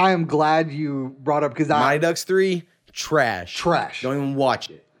 Absolutely. I am glad you brought up because Mighty Ducks 3, Trash. Don't even watch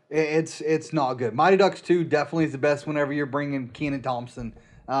it. It's not good. Mighty Ducks 2 definitely is the best whenever you're bringing Kenan Thompson.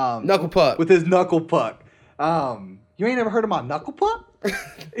 Knuckle puck. With his knuckle puck. You ain't never heard of my knuckle puck?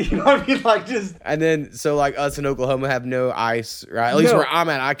 You know what I mean? Like, just... And then, so, like, us in Oklahoma have no ice, right? At least where I'm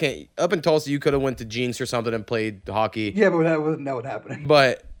at, I can't... Up in Tulsa, you could have went to Jinx or something and played hockey. Yeah, but that wasn't happening.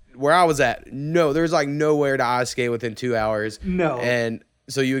 But where I was at, no, there's, like, nowhere to ice skate within 2 hours. No. And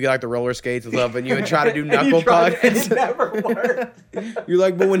so you would get, like, the roller skates and stuff, and you would try to do knuckle puck. And it never worked. You're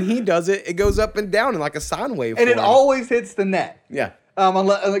like, but when he does it, it goes up and down in, like, a sine wave And it always hits the net. Yeah.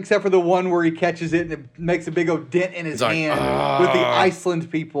 Except for the one where he catches it and it makes a big old dent in his hand with the Iceland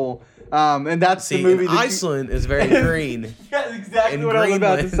people. And that's the movie. Iceland is very green. That's exactly what I was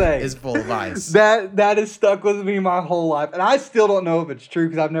about to say. Is full of ice. That has stuck with me my whole life, and I still don't know if it's true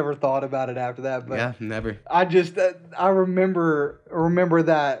because I've never thought about it after that. But yeah, never. I remember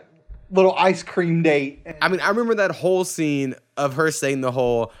that little ice cream date. I mean, I remember that whole scene of her saying the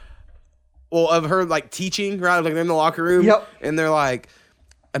whole. Well, of her, like, teaching, right? Like, they're in the locker room. Yep. And they're like,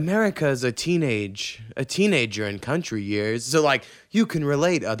 America's a teenager in country years. So, like, you can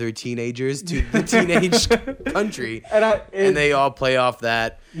relate other teenagers to the teenage country. And they all play off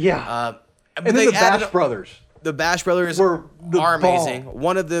that. Yeah. But and then the Bash Brothers. The Bash Brothers are amazing.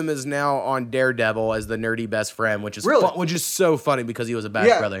 One of them is now on Daredevil as the nerdy best friend, which is which is so funny because he was a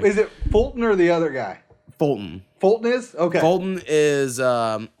Bash brother. Is it Fulton or the other guy? Fulton. Fulton is? Okay. Fulton is...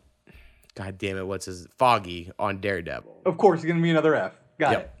 God damn it, what's his... Foggy on Daredevil. Of course, it's going to be another F.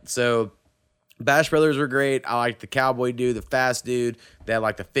 Got it. So, Bash Brothers were great. I like the cowboy dude, the fast dude. They had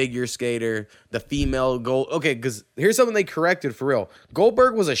like the figure skater, the female goal. Okay, because here's something they corrected for real.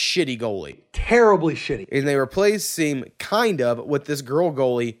 Goldberg was a shitty goalie. Terribly shitty. And they replaced him, kind of, with this girl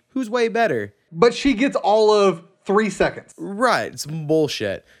goalie who's way better. But she gets all of 3 seconds. Right, it's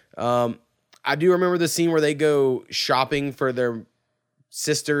bullshit. I do remember the scene where they go shopping for their...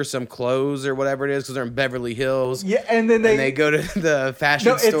 sister some clothes or whatever it is because they're in Beverly Hills. Yeah, and then they go to the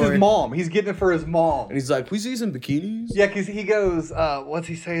fashion store. No, it's his mom. He's getting it for his mom. And he's like, we see some bikinis? Yeah, because he goes, what's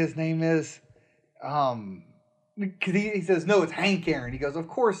he say his name is? Because he says, no, it's Hank Aaron. He goes, of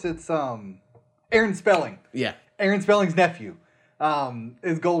course it's Aaron Spelling. Yeah. Aaron Spelling's nephew.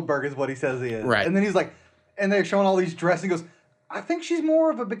 Is Goldberg is what he says he is. Right. And then he's like, and they're showing all these dresses. He goes, I think she's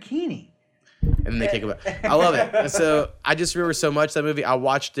more of a bikini. And then they kick it back. I love it. So I just remember so much that movie. I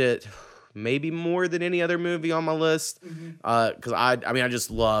watched it maybe more than any other movie on my list. Because I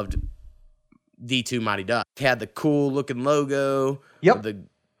just loved D2 Mighty Duck. It had the cool looking logo. Yep.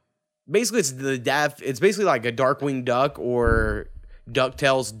 Basically it's basically like a Darkwing Duck or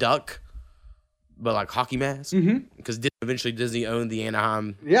DuckTales Duck, but like hockey mask. Because eventually Disney owned the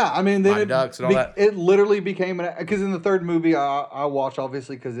Anaheim. Yeah, I mean, then Ducks and all that. It literally became because in the third movie I watched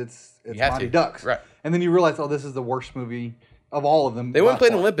obviously because it's Mighty Ducks, right? And then you realize, oh, this is the worst movie of all of them. They wouldn't play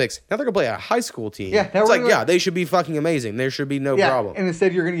in the Olympics. Now they're gonna play a high school team. Yeah, it's like they should be fucking amazing. There should be no problem. And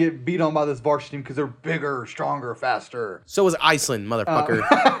instead you're gonna get beat on by this varsity team because they're bigger, stronger, faster. So was Iceland,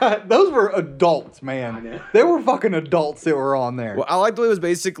 motherfucker. Those were adults, man. They were fucking adults that were on there. Well, I liked the way it was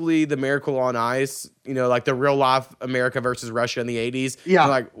basically the Miracle on Ice. You know, like the real life America versus Russia in the 80s. Yeah.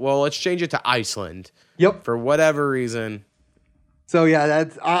 They're like, well, let's change it to Iceland. Yep. For whatever reason. So yeah,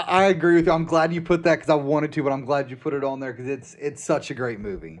 I agree with you. I'm glad you put that because I wanted to, but I'm glad you put it on there because it's such a great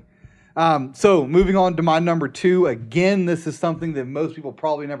movie. So moving on to my number 2. Again, this is something that most people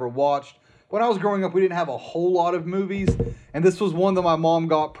probably never watched. When I was growing up, we didn't have a whole lot of movies, and this was one that my mom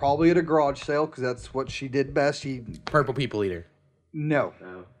got probably at a garage sale because that's what she did best. Purple People Eater. No.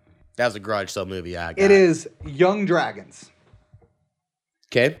 That was a garage sale movie. I got. It is Young Dragons.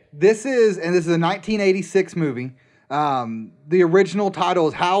 Okay. This is a 1986 movie. The original title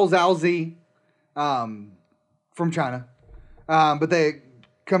is Hao Zhao Zi, from China, but they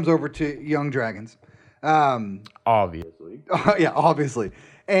comes over to Young Dragons. Obviously. Yeah, obviously.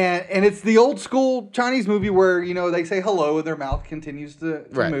 And it's the old school Chinese movie where, you know, they say hello and their mouth continues to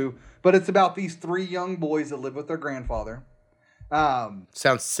move. But it's about these 3 young boys that live with their grandfather.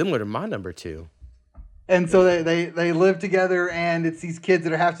 Sounds similar to my number 2. And so they live together, and it's these kids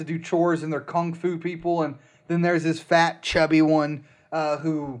that have to do chores, and they're kung fu people. And then there's this fat, chubby one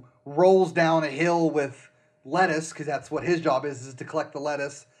who rolls down a hill with lettuce, because that's what his job is to collect the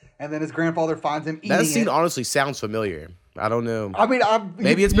lettuce. And then his grandfather finds him eating it. That scene honestly sounds familiar. I don't know. I mean,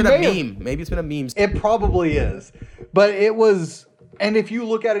 maybe it's been a meme. Maybe it's been a meme. It probably is. But it was, and if you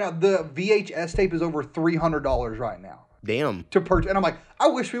look at it now, the VHS tape is over $300 right now. Damn. To purchase. And I'm like, I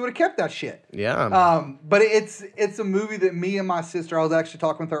wish we would have kept that shit. Yeah. But it's a movie that me and my sister, I was actually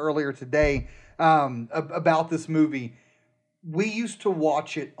talking with her earlier today about this movie. We used to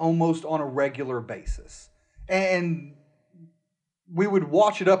watch it almost on a regular basis. and we would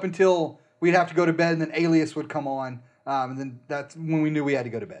watch it up until we'd have to go to bed, and then Alias would come on, and then that's when we knew we had to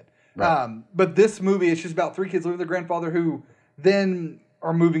go to bed. Right. But this movie is just about three kids living with their grandfather who then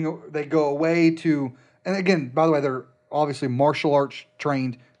are moving. They go away to, and again, by the way, they're obviously martial arts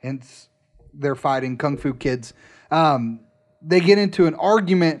trained, hence they're fighting kung fu kids. They get into an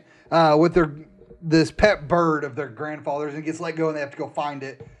argument with this pet bird of their grandfather's, and it gets let go, and they have to go find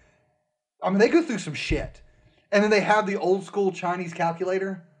it. I mean, they go through some shit. And then they have the old school Chinese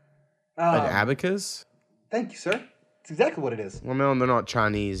calculator. An abacus? Thank you, sir. It's exactly what it is. Well, no, they're not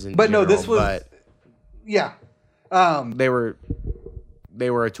Chinese in but general, no, this was... Yeah. They were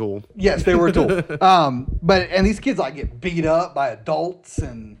a tool. Yes, they were a tool. And these kids like get beat up by adults,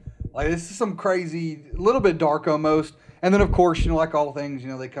 and like this is some crazy, a little bit dark almost. And then of course, like all things,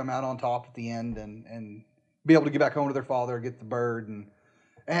 they come out on top at the end and be able to get back home to their father, get the bird,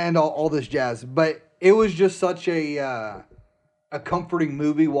 and all this jazz. But it was just such a comforting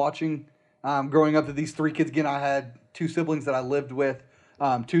movie watching. Growing up, that these three kids, again, I had two siblings that I lived with,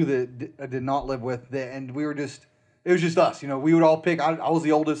 two that I did not live with, and we were just, it was just us. We would all pick. I was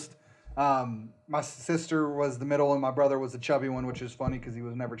the oldest. My sister was the middle, and my brother was the chubby one, which is funny because he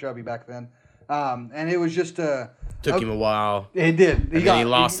was never chubby back then. And it was just took him a while. It did. He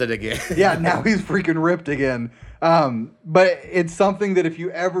lost it again. Yeah, now he's freaking ripped again. But it's something that if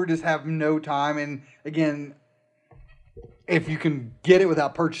you ever just have no time, and again, if you can get it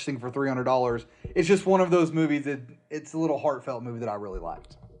without purchasing for $300, it's just one of those movies that it's a little heartfelt movie that I really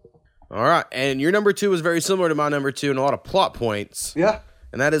liked. All right, and your number two is very similar to my number two in a lot of plot points. Yeah,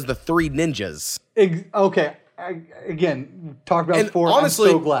 and that is The Three Ninjas. Okay. Again, talked about it before. Honestly,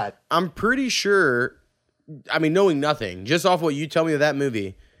 I'm so glad. I'm pretty sure, I mean, knowing nothing, just off what you tell me of that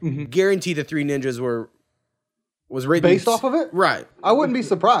movie, guarantee The Three Ninjas was written based off of it? Right. I wouldn't be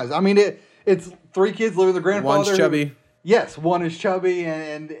surprised. I mean, it's three kids living with their grandfather. One's chubby. Yes, one is chubby,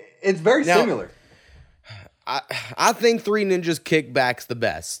 and it's very similar. I think Three Ninjas Kickback's the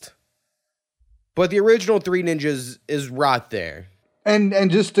best. But the original Three Ninjas is right there.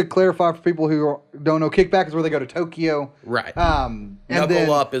 And just to clarify for people who don't know, Kickback is where they go to Tokyo. Right. And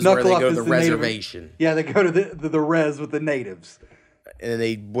Knuckle Up is where they go to the reservation. Yeah, they go to the res with the natives. And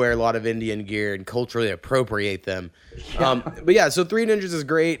they wear a lot of Indian gear and culturally appropriate them. Yeah. But yeah, so Three Ninjas is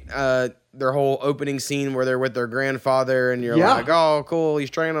great. Their whole opening scene where they're with their grandfather and you're like, oh, cool, he's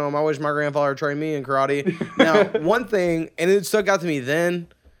training them. I wish my grandfather trained me in karate. Now, one thing, and it stuck out to me then,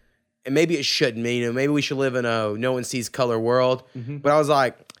 and maybe it shouldn't be, maybe we should live in a no one sees color world. But I was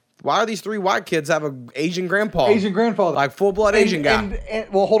like, why are these three white kids have an Asian grandpa? Asian grandfather. Like full-blood Asian guy. And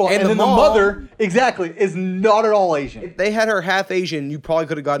well, hold on. And then the mother, exactly, is not at all Asian. If they had her half Asian, you probably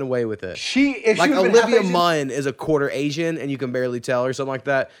could have gotten away with it. Like Olivia Munn is a quarter Asian, and you can barely tell or something like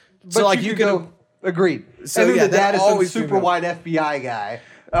that. But so like you go, agreed. So and then the dad is some always super white FBI guy.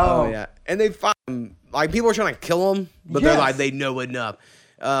 Oh yeah. And they find, like, people are trying to kill him, but they're like, they know enough.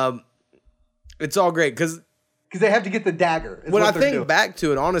 It's all great because they have to get the dagger. When I think back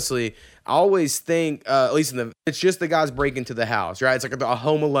to it, honestly, I always think, at least it's just the guys break into the house, right? It's like a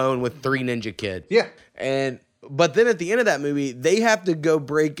Home Alone with three ninja kids. Yeah. But then at the end of that movie, they have to go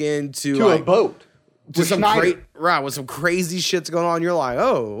break into a boat. To some with some crazy shit's going on. You're like,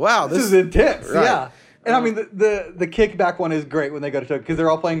 oh wow, this is intense. Right. Yeah. And I mean, the Kickback one is great when they go to Tokyo because they're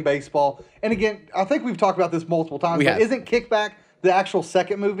all playing baseball. And again, I think we've talked about this multiple times. But isn't Kickback the actual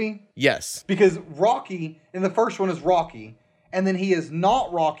second movie? Yes. Because Rocky, in the first one, is Rocky. And then he is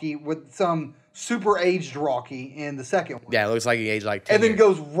not Rocky with some super aged Rocky in the second one. Yeah, it looks like he aged like 10 And then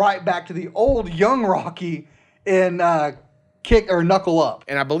goes right back to the old young Rocky in Knuckle Up.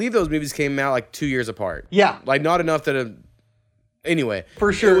 And I believe those movies came out like 2 years apart. Yeah. Like not enough that... Anyway.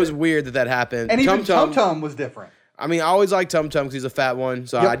 For sure. It was weird that happened. And even Tum Tum was different. I mean, I always liked Tum Tum because he's a fat one,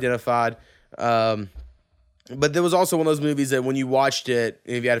 so I identified. But there was also one of those movies that when you watched it,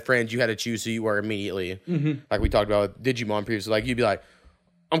 if you had friends, you had to choose who you were immediately. Like we talked about with Digimon previously. Like you'd be like,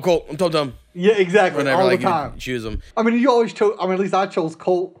 I'm Colt, I'm Tum Tum. Yeah, exactly. Whenever, all like, the time. Choose them. I mean, you always chose, at least I chose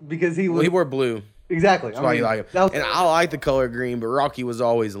Colt because he was... Well, he wore blue. Exactly. That's why you like him. And I like the color green, but Rocky was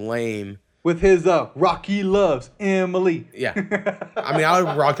always lame. With his Rocky Loves Emily. Yeah. I mean, I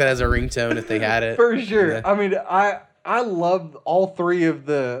would rock that as a ringtone if they had it. For sure. Yeah. I mean, I love all three of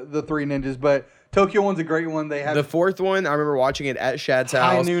the Three Ninjas, but Tokyo one's a great one. They have the fourth one. I remember watching it at Shad's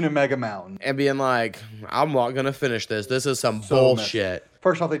house. High Noon and Mega Mountain. And being like, I'm not going to finish this. This is some bullshit.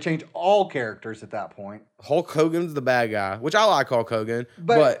 First off, they changed all characters at that point. Hulk Hogan's the bad guy, which I like Hulk Hogan,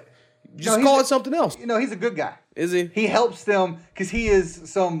 but just call it something else. He's a good guy. Is he? He helps them because he is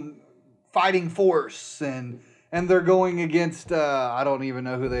some fighting force, and and they're going against I don't even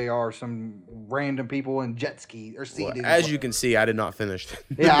know who they are, some random people in jet ski or sea. Well, as you can see, I did not finish the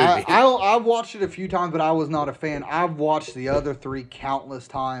yeah, movie. I've watched it a few times, but I was not a fan. I've watched the other three countless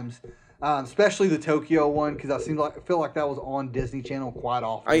times, especially the Tokyo one because I feel like that was on Disney Channel quite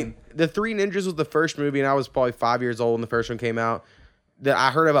often. The Three Ninjas was the first movie, and I was probably 5 years old when the first one came out. That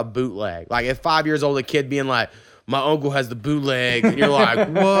I heard of a bootleg. Like at 5 years old, a kid being like, "My uncle has the bootleg," and you're like,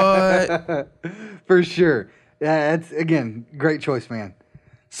 "What?" For sure. Yeah, it's again great choice, man.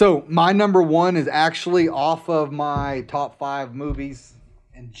 So my number one is actually off of my top 5 movies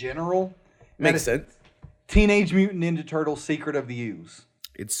in general. Makes sense. Teenage Mutant Ninja Turtles: Secret of the Ooze.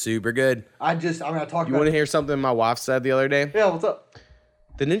 It's super good. I talked You about. want to hear something my wife said the other day? Yeah, what's up?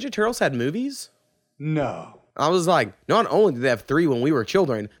 The Ninja Turtles had movies? No. I was like, not only did they have 3 when we were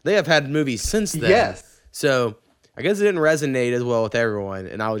children, they have had movies since then. Yes. So I guess it didn't resonate as well with everyone.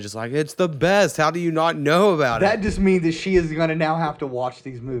 And I was just like, it's the best. How do you not know about it? That just means that she is going to now have to watch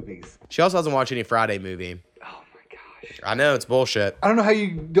these movies. She also hasn't watched any Friday movie. Oh my gosh. I know, it's bullshit. I don't know how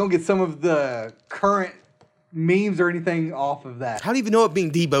you don't get some of the current memes or anything off of that. How do you even know what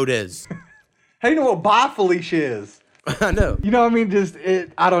being Deboed is? How do you know what Bye Felicia is? I know. You know what I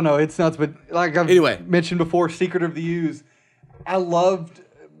mean? I don't know. It's nuts. But like I've mentioned before, Secret of the Ooze, I loved.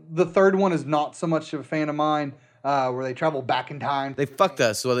 The third one is not so much of a fan of mine, where they travel back in time. They fucked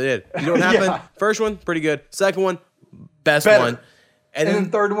us, so they did. You know what happened? Yeah. First one, pretty good. Second one, best Better. one. And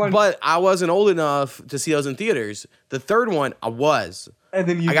then third one. But I wasn't old enough to see those in theaters. The third one, I was. And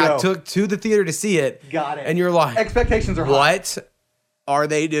then I got took to the theater to see it. Got it. And you're like, expectations are high. What are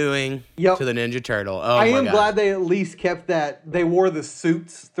they doing Yep. to the Ninja Turtle? Oh, I my am God. glad they at least kept that. They wore the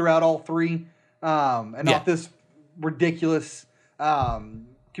suits throughout all 3, and not this ridiculous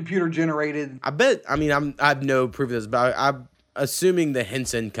computer generated. I bet. I mean, I have no proof of this, but I'm assuming the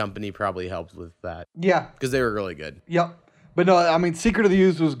Henson Company probably helped with that. Yeah. Because they were really good. Yep. But no, I mean, Secret of the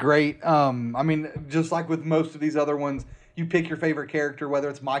Ooze was great. I mean, just like with most of these other ones, you pick your favorite character, whether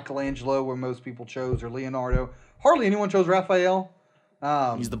it's Michelangelo, where most people chose, or Leonardo. Hardly anyone chose Raphael.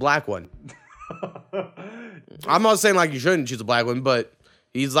 He's the black one. I'm not saying like you shouldn't choose a black one, but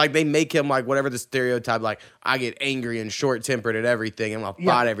he's like, they make him like whatever the stereotype, like I get angry and short-tempered at everything and I'll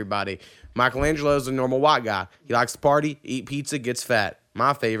fight everybody. Michelangelo's a normal white guy. He likes to party, eat pizza, gets fat.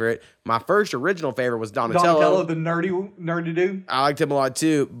 My first original favorite was Donatello. Donatello, the nerdy dude. I liked him a lot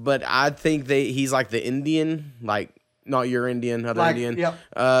too, but I think he's like the Indian, like not your Indian, other Indian,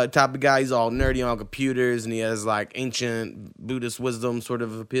 type of guy. He's all nerdy on computers, and he has like ancient Buddhist wisdom sort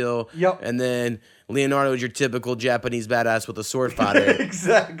of appeal. Yep. And then Leonardo is your typical Japanese badass with a sword fighter.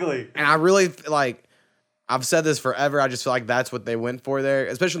 Exactly. And I really like. I've said this forever. I just feel like that's what they went for there,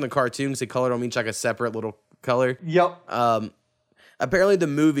 especially in the cartoons. They colored them each like a separate little color. Yep. Apparently, the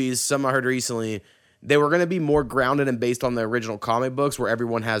movies, some I heard recently, they were going to be more grounded and based on the original comic books where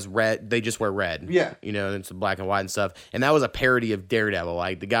everyone has red. They just wear red. Yeah. You know, and it's black and white and stuff. And that was a parody of Daredevil.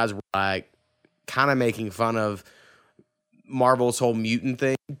 Like, the guys were, like, kind of making fun of Marvel's whole mutant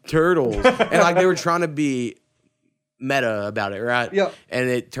thing. Turtles. And, like, they were trying to be meta about it, right? Yep. And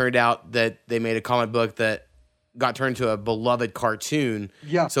it turned out that they made a comic book that got turned to a beloved cartoon.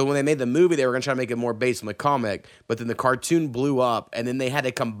 Yeah. So when they made the movie, they were going to try to make it more based on the comic, but then the cartoon blew up, and then they had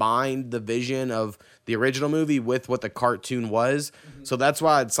to combine the vision of the original movie with what the cartoon was. Mm-hmm. So that's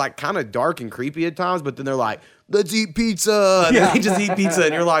why it's like kind of dark and creepy at times, but then they're like, let's eat pizza. And then they just eat pizza,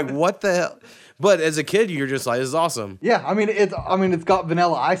 and you're like, what the hell? But as a kid, you're just like, this is awesome. Yeah, I mean it's got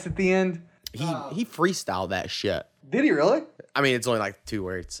Vanilla Ice at the end. He freestyled that shit. Did he really? I mean, it's only like 2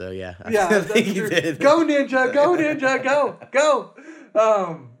 words, so yeah. Yeah, I think he true. did. Go Ninja, go Ninja, go.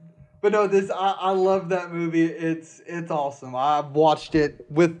 But no, I love that movie. It's awesome. I watched it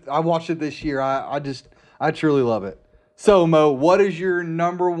this year. I truly love it. So Mo, what is your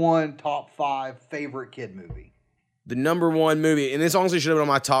number 1 top 5 favorite kid movie? The number 1 movie, and this honestly should have been on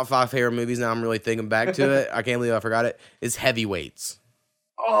my top 5 favorite movies. Now I'm really thinking back to it. I can't believe I forgot it. Is Heavyweights.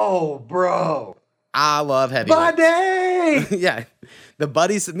 Oh, bro. I love Heavyweights. Buddy! Yeah. The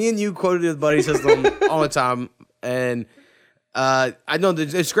buddies, me and you quoted the buddy system all the time. And I know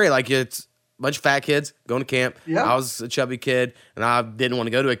that it's great. Like, it's a bunch of fat kids going to camp. Yeah. I was a chubby kid, and I didn't want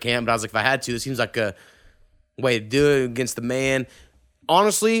to go to a camp, but I was like, if I had to, it seems like a way to do it against the man.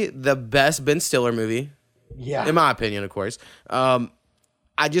 Honestly, the best Ben Stiller movie. Yeah. In my opinion, of course. I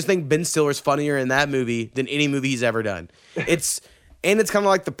just think Ben Stiller's funnier in that movie than any movie he's ever done. And it's kind of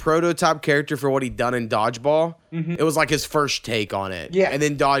like the prototype character for what he'd done in Dodgeball. Mm-hmm. It was like his first take on it. Yeah. And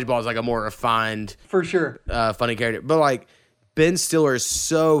then Dodgeball is like a more refined, for sure, funny character. But like Ben Stiller is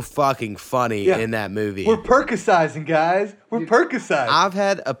so fucking funny in that movie. We're Percocizing, guys. We're Percocizing. I've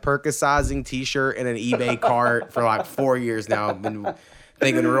had a Percocizing t-shirt in an eBay cart for like 4 years now. I've been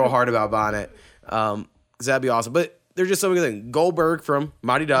thinking real hard about buying it. So that'd be awesome. But there's just so many things. Goldberg from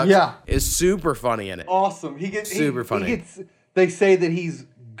Mighty Ducks is super funny in it. Awesome. He gets super funny. They say that he's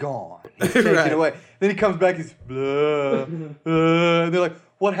gone. He's taken away. Then he comes back, he's blah, blah. And they're like,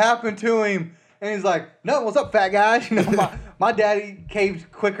 what happened to him? And he's like, no, what's up, fat guy? You know, my daddy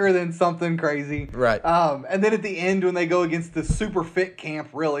caved quicker than something crazy. Right. And then at the end, when they go against the super fit camp,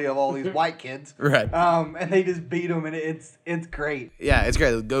 really, of all these white kids. Right. And they just beat them, and it's great. Yeah, it's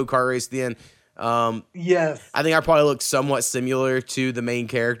great. The go-kart race at the end. Yes. I think I probably looked somewhat similar to the main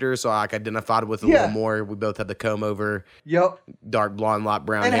character, so I identified with a little more. We both had the comb over. Yep. Dark blonde, light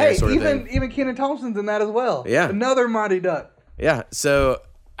brown and hair hey, sort of thing. Even Kenan Thompson's in that as well. Yeah. Another Mighty Duck. Yeah. So,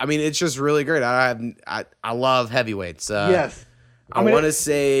 I mean, it's just really great. I love heavyweights. Yes. I want to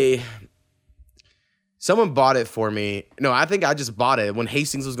say someone bought it for me. No, I think I just bought it. When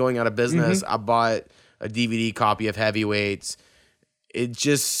Hastings was going out of business, I bought a DVD copy of Heavyweights. It's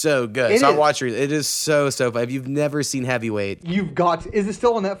just so good. So I watched it. It is so fun. If you've never seen Heavyweight, you've got to. Is it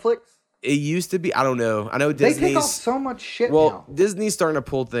still on Netflix? It used to be. I don't know. I know Disney's. They take off so much shit now. now. Disney's starting to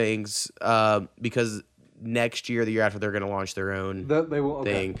pull things because next year, the year after, they're going to launch their own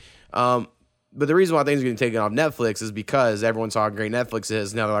thing. But the reason why things are getting taken off Netflix is because everyone saw how great Netflix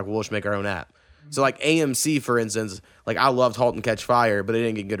is. Now they're like, well, we'll just make our own app. So like AMC, for instance, like I loved *Halt and Catch Fire*, but it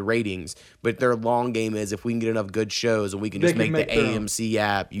didn't get good ratings. But their long game is if we can get enough good shows and we can just make the AMC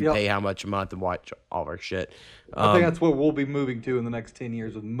app, you pay how much a month and watch all of our shit. I think that's what we'll be moving to in the next 10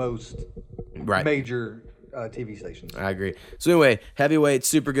 years with most major TV stations. I agree. So anyway, Heavyweight,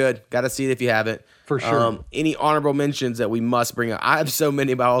 super good. Got to see it if you haven't. For sure. Any honorable mentions that we must bring up? I have so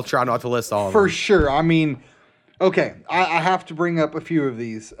many, but I'll try not to list all of them. For sure. I mean, okay, I have to bring up a few of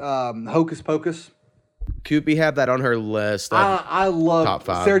these. Hocus Pocus. Koopy had that on her list. I love top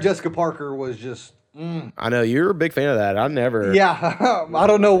 5. Sarah Jessica Parker was just. I know you're a big fan of that. I never. Yeah, I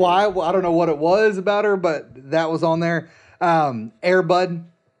don't know why. I don't know what it was about her, but that was on there. Air Bud.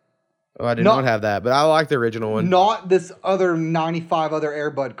 Oh, I did not have that, but I like the original one. Not this other 95 other Air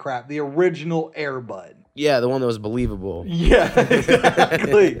Bud crap. The original Air Bud. Yeah, the one that was believable. Yeah,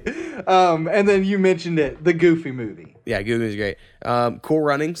 exactly. And then you mentioned it, the Goofy movie. Yeah, Goofy was great. Cool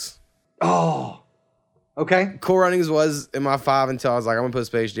Runnings. Oh, okay. Cool Runnings was in my 5 until I was like, I'm gonna put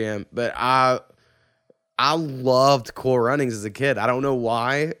Space Jam. But I loved Cool Runnings as a kid. I don't know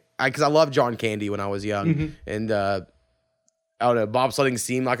why. Because I loved John Candy when I was young, and I don't know, bobsledding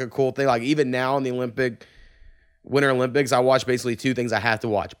seemed like a cool thing. Like even now in the Winter Olympics, I watch basically 2 things I have to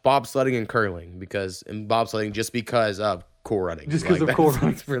watch: bobsledding and curling. And bobsledding just because of Cool Runnings. Just because of Cool Runnings.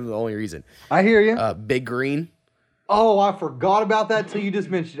 That's for the only reason. I hear you. Big Green. Oh, I forgot about that till you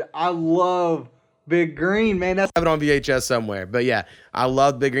just mentioned it. I love Big Green, man. I have it on VHS somewhere. But yeah, I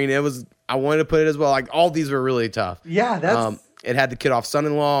loved Big Green. I wanted to put it as well. Like all these were really tough. Yeah, that's. It had the kid off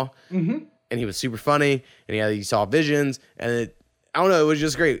son-in-law. And he was super funny, and he saw visions, and I don't know, it was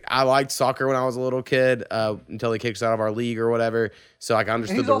just great. I liked soccer when I was a little kid until they kicked us out of our league or whatever. So I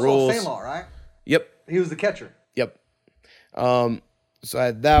understood the rules. He was also Saint Law, right? Yep. He was the catcher. Yep. So I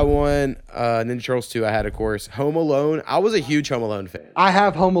had that one. Ninja Turtles 2 I had, of course. Home Alone. I was a huge Home Alone fan. I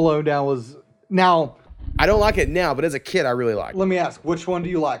have Home Alone down. Now. I don't like it now, but as a kid, I really liked it. Let me ask, which one do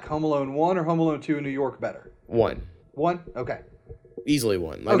you like? Home Alone 1 or Home Alone 2 in New York better? 1. 1? Okay. Easily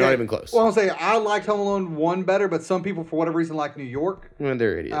 1. Like, not even close. Well, I'll say I liked Home Alone 1 better, but some people, for whatever reason, like New York. Well,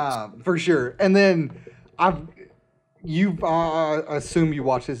 they're idiots. For sure. And then, I assume you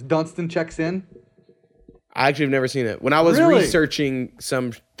watch this. Dunstan Checks In. I actually have never seen it. When I was researching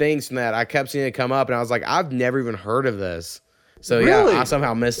some things from that, I kept seeing it come up, and I was like, I've never even heard of this. So, yeah, I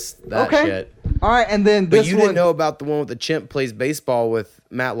somehow missed that shit. All right, and then this one... But you didn't know about the one with the chimp plays baseball with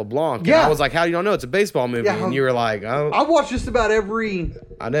Matt LeBlanc. Yeah. And I was like, how do you don't know? It's a baseball movie. Yeah, and you were like, oh. I watched just about every...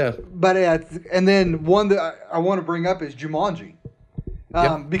 I know. But and then one that I want to bring up is Jumanji.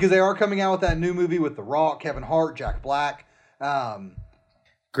 Because they are coming out with that new movie with The Rock, Kevin Hart, Jack Black.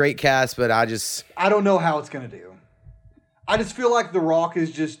 Great cast, but I don't know how it's going to do. I just feel like The Rock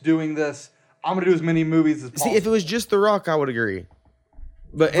is just doing this... I'm going to do as many movies as possible. See, if it was just The Rock, I would agree.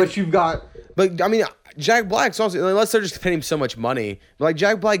 But you've got... But, I mean, Jack Black's also... Unless they're just paying him so much money. But, like,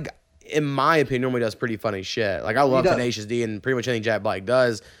 Jack Black, in my opinion, normally does pretty funny shit. Like, I love Tenacious D and pretty much anything Jack Black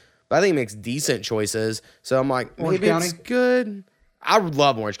does. But I think he makes decent choices. So I'm like, maybe it's good. I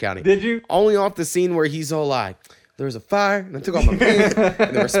love Orange County. Did you? Only off the scene where he's all like... There was a fire, and I took off my pants,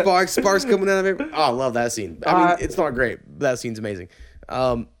 and there were sparks coming out of it. Oh, I love that scene. I mean, it's not great, but that scene's amazing.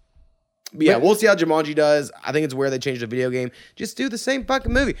 But yeah, we'll see how Jumanji does. I think it's where they changed the video game. Just do the same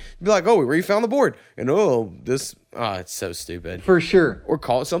fucking movie. Be like, oh, we refound the board. And it's so stupid. For sure. Or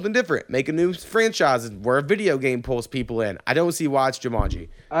call it something different. Make a new franchise where a video game pulls people in. I don't see why it's Jumanji.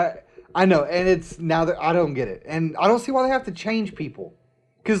 I know, and it's now that I don't get it. And I don't see why they have to change people.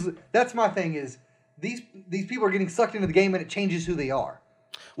 Because that's my thing is these people are getting sucked into the game and it changes who they are.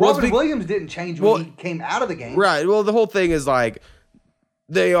 Robin Williams didn't change when he came out of the game. Right. Well, the whole thing is like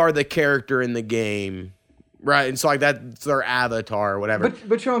they are the character in the game, right? And so like that's their avatar or whatever.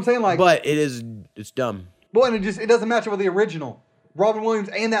 But you know what I'm saying? Like, but it's dumb. Well, and it doesn't match up with the original. Robin Williams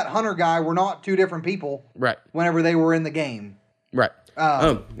and that Hunter guy were not two different people. Right. Whenever they were in the game. Right.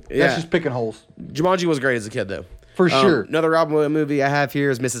 Yeah. That's just picking holes. Jumanji was great as a kid, though. For sure. Another Robin Williams movie I have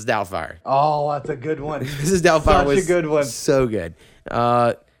here is Mrs. Doubtfire. Oh, that's a good one. Mrs. Doubtfire was a good one. So good.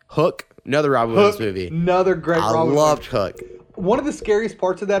 Hook, another Robin Williams movie. Another great Robin Williams. I loved Hook. One of the scariest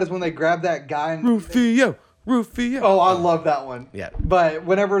parts of that is when they grab that guy and Rufio. Oh, I love that one. Yeah. But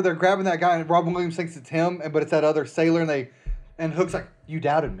whenever they're grabbing that guy and Robin Williams thinks it's him, but it's that other sailor, and Hook's like, "You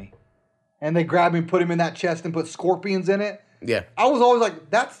doubted me," and they grab him, put him in that chest, and put scorpions in it. Yeah. I was always like,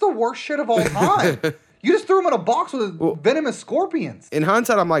 "That's the worst shit of all time." You just threw him in a box with venomous scorpions. In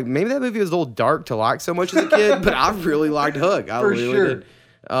hindsight, I'm like, maybe that movie was a little dark to like so much as a kid, but I really liked Hook. I really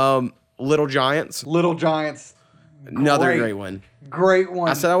did. Little Giants. Little Giants. Another great one. Great one.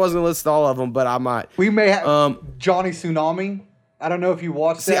 I said I wasn't going to list all of them, but I might. We may have Johnny Tsunami. I don't know if you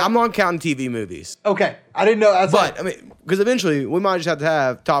watched that. See, I'm not counting TV movies. Okay. I didn't know. I mean, because eventually we might just have to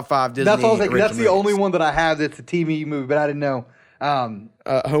have top 5 Disney That's all I was thinking. That's the movies. only one that I have that's a TV movie, but I didn't know.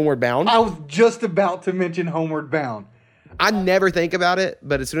 Homeward Bound. I was just about to mention Homeward Bound. I never think about it,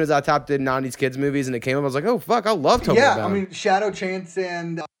 but as soon as I typed in 90s kids movies and it came up, I was like, oh, fuck, I loved Homeward Bound. Yeah, I mean, Shadow Chance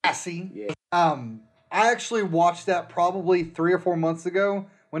and Lassie. Yeah. I actually watched that probably 3 or 4 months ago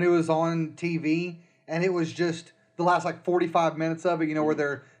when it was on TV, and it was just the last, 45 minutes of it, where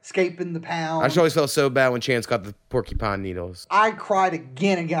they're escaping the pound. I just always felt so bad when Chance got the porcupine needles. I cried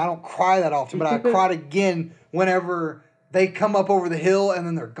again. I don't cry that often, but I cried again whenever they come up over the hill, and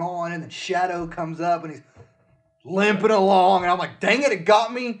then they're gone, and then Shadow comes up, and he's limping along, and I'm like, dang it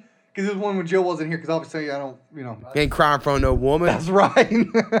got me. Because it was one when Jill wasn't here, because obviously I don't, Ain't crying for no woman. That's right.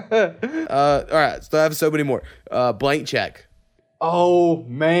 All right, so I have so many more. Blank Check. Oh,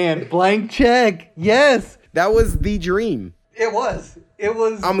 man. Blank Check. Yes. That was the dream. It was. I'm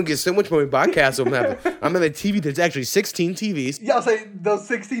going to get so much money podcast. I'm going to have a TV that's actually 16 TVs. Yeah, I'll say those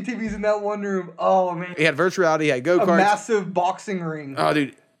 16 TVs in that one room. Oh, man. He had virtual reality. He had go-karts. A massive boxing ring. Oh,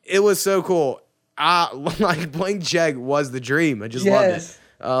 dude. It was so cool. Blank Check was the dream. I just loved it.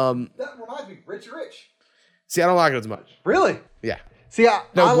 That reminds me, Rich. See, I don't like it as much. Really? Yeah. See, I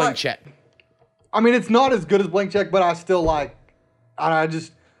Blank Check. I mean, it's not as good as Blank Check, but I still like. I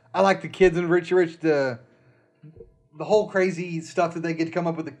like the kids in Rich, the whole crazy stuff that they get to come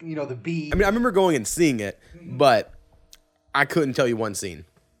up with. The bee. I mean, I remember going and seeing it, but I couldn't tell you one scene.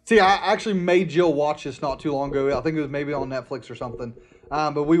 See, I actually made Jill watch this not too long ago. I think it was maybe on Netflix or something.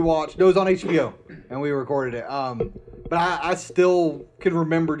 But we watched. It was on HBO, and we recorded it. But I still can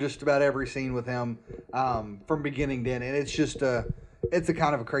remember just about every scene with him from beginning to end. And it's just it's a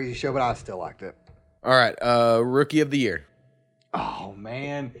kind of a crazy show, but I still liked it. All right, Rookie of the Year. Oh,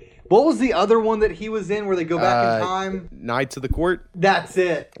 man. What was the other one that he was in where they go back in time? Knights of the Court. That's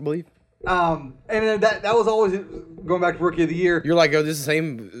it. I believe. And that was always going back to Rookie of the Year. You're like, oh, this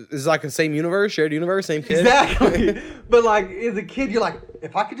is like the same universe, shared universe, same kid. Exactly. But as a kid, you're like,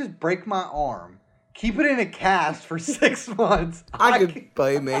 if I could just break my arm, keep it in a cast for 6 months, I could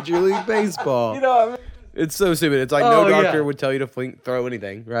play Major League Baseball. What I mean? It's so stupid. It's like no doctor would tell you to throw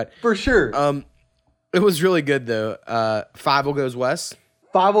anything, right? For sure. It was really good though. Five Goes West.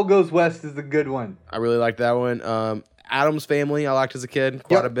 Five Goes West is a good one. I really liked that one. Addams Family, I liked as a kid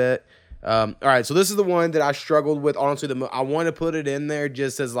quite a bit. All right, so this is the one that I struggled with. Honestly, I want to put it in there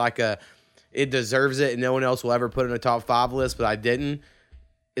just as it deserves it, and no one else will ever put it in a top 5 list, but I didn't.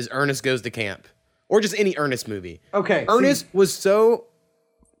 Is Ernest Goes to Camp, or just any Ernest movie? Okay, Ernest was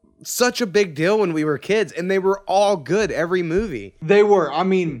such a big deal when we were kids, and they were all good. Every movie they were. I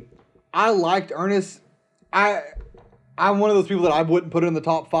mean, I liked Ernest. I'm one of those people that I wouldn't put in the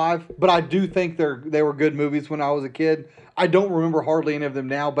top 5, but I do think they were good movies when I was a kid. I don't remember hardly any of them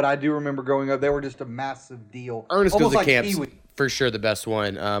now, but I do remember growing up. They were just a massive deal. Ernest Goes to Camp's for sure the best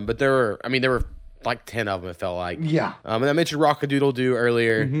one. But there were like 10 of them, it felt like. Yeah. And I mentioned Rock-a-Doodle-Doo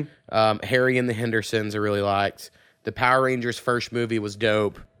earlier. Mm-hmm. Harry and the Hendersons I really liked. The Power Rangers first movie was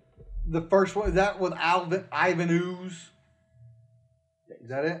dope. The first one, is that with Ivan Ooze? Is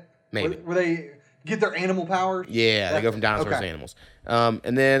that it? Maybe. Were they get their animal powers. Yeah, they go from dinosaurs to animals.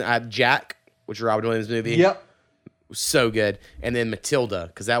 And then I have Jack, which is a Robin Williams movie. Yep. So good. And then Matilda,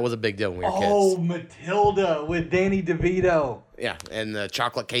 because that was a big deal when we were kids. Oh, Matilda with Danny DeVito. Yeah, and the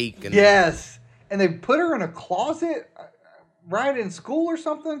chocolate cake. And yes. And they put her in a closet, right, in school or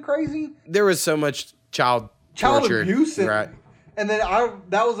something crazy. There was so much child torture. Abuse. Right. And then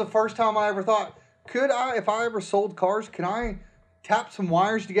that was the first time I ever thought, if I ever sold cars, can I tap some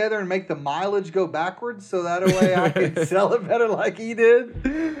wires together and make the mileage go backwards so that way I can sell it better like he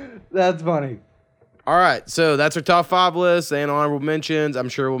did? That's funny. All right, so that's our top 5 list and honorable mentions. I'm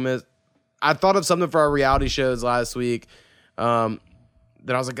sure we'll miss. I thought of something for our reality shows last week that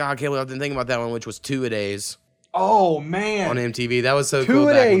I was like, God, I can't believe I didn't think about that one, which was Two-A-Days. Oh, man. On MTV. That was so cool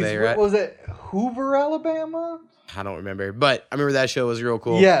back in the day, right? Was it Hoover, Alabama? I don't remember, but I remember that show was real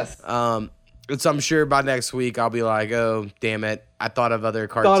cool. Yes. So I'm sure by next week I'll be like, oh, damn it. I thought of other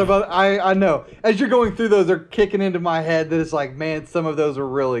cartoons. I know. As you're going through those, they're kicking into my head that it's like, man, some of those are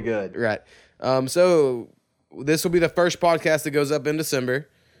really good. Right. So this will be the first podcast that goes up in December.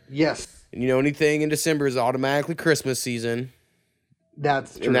 Yes. And anything in December is automatically Christmas season.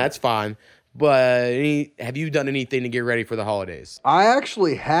 That's true. And that's fine. But have you done anything to get ready for the holidays? I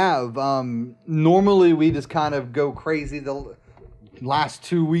actually have. Normally we just kind of go crazy the last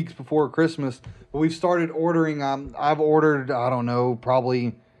 2 weeks before Christmas. But we've started ordering. I've ordered, I don't know,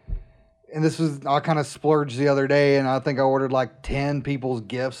 probably, and I kind of splurged the other day, and I think I ordered like 10 people's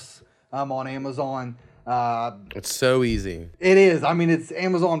gifts on Amazon. It's so easy. It is. I mean, it's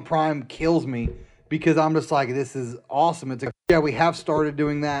Amazon Prime kills me because I'm just like, this is awesome. Yeah, we have started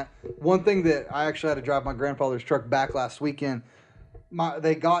doing that. One thing that I actually had to drive my grandfather's truck back last weekend,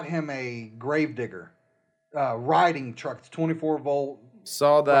 they got him a Gravedigger riding truck. It's 24 volt.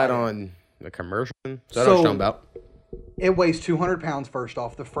 Saw that on the commercial. Is that what I was talking about? It weighs 200 pounds, first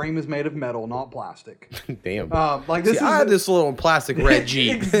off. The frame is made of metal, not plastic. Damn. I have this little plastic red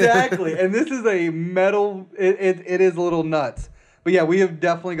Jeep. Exactly. And this is a metal. It is a little nuts. But yeah, we have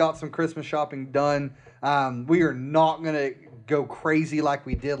definitely got some Christmas shopping done. We are not going to go crazy like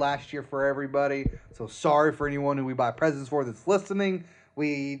we did last year for everybody. So sorry for anyone who we buy presents for that's listening.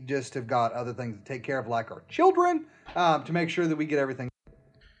 We just have got other things to take care of, like our children, to make sure that we get everything.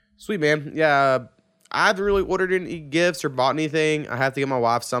 Sweet, man. Yeah. I haven't really ordered any gifts or bought anything. I have to get my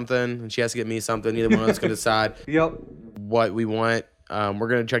wife something, and she has to get me something. Either one of us can decide what we want. We're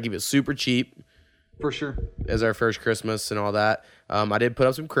going to try to keep it super cheap. For sure. As our first Christmas and all that. I did put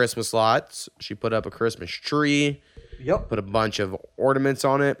up some Christmas lights. She put up a Christmas tree. Yep. Put a bunch of ornaments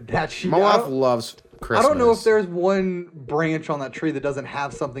on it. My wife loves Christmas. I don't know if there's one branch on that tree that doesn't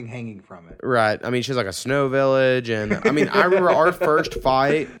have something hanging from it. Right. I mean, she's like a snow village. And I mean, I remember our first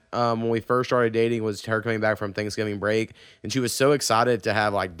fight when we first started dating was her coming back from Thanksgiving break. And she was so excited to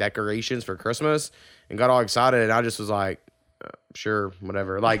have like decorations for Christmas and got all excited. And I just was like, sure,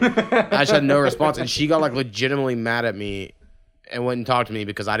 whatever. Like, I just had no response. And she got like legitimately mad at me and wouldn't talk to me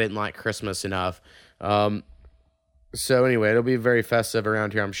because I didn't like Christmas enough. So anyway, it'll be very festive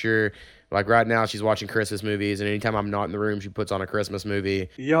around here, I'm sure. Like right now, she's watching Christmas movies, and anytime I'm not in the room, she puts on a Christmas movie.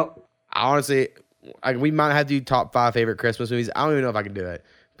 Yep. Honestly, we might have to do top 5 favorite Christmas movies. I don't even know if I can do it.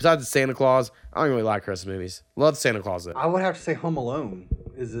 Besides Santa Claus, I don't really like Christmas movies. Love Santa Claus though. I would have to say Home Alone.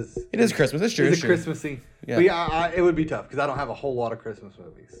 It is Christmas. It's true. It's Christmassy. Yeah. But it would be tough because I don't have a whole lot of Christmas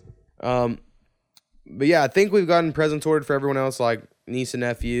movies. But yeah, I think we've gotten presents ordered for everyone else, like niece and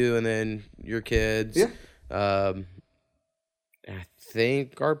nephew, and then your kids. Yeah. I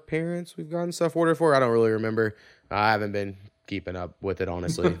think our parents we've gotten stuff ordered for. I don't really remember. I haven't been keeping up with it,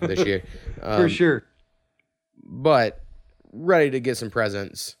 honestly, this year. For sure. But ready to get some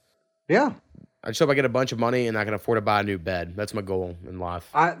presents. Yeah. I just hope I get a bunch of money and I can afford to buy a new bed. That's my goal in life.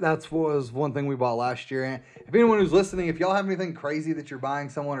 That was one thing we bought last year. And if anyone who's listening, if y'all have anything crazy that you're buying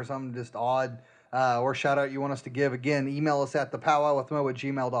someone or something just odd, or shout out you want us to give, again, email us at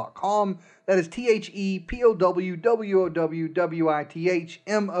thepowwowwithmo@gmail.com. That is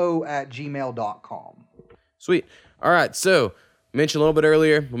THEPOWWOWWITHMO@gmail.com. Sweet. All right. So, mentioned a little bit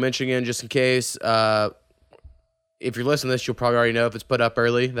earlier. We'll mention again just in case. If you're listening to this, you'll probably already know if it's put up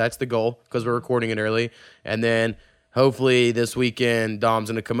early. That's the goal because we're recording it early. And then hopefully this weekend, Dom's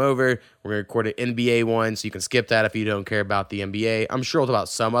going to come over. We're going to record an NBA one, so you can skip that if you don't care about the NBA. I'm sure we'll talk about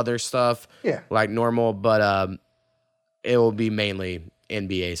some other stuff like normal, but it will be mainly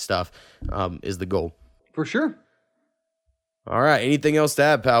NBA stuff is the goal. For sure. All right. Anything else to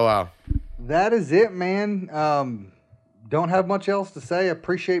add, PowWow? That is it, man. Don't have much else to say.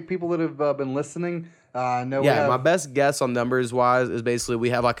 Appreciate people that have been listening. My best guess on numbers wise is basically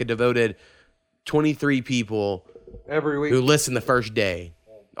we have like a devoted 23 people every week who listen the first day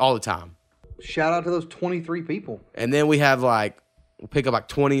all the time. shout out to those 23 people. And then we have we'll pick up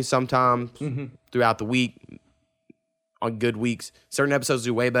 20 sometimes throughout the week on good weeks. Certain episodes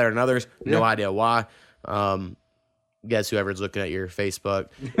do way better than others. No idea why. Guess whoever's looking at your Facebook.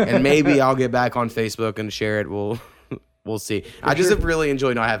 And maybe I'll get back on Facebook and share it. We'll see. I just have really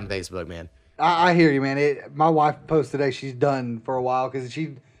enjoyed not having Facebook, man. I hear you, man. My wife posted today she's done for a while because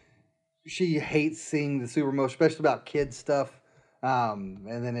she hates seeing the Super Bowl, especially about kids stuff. And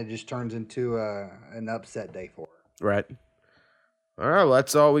then it just turns into an upset day for her. Right. All right, well,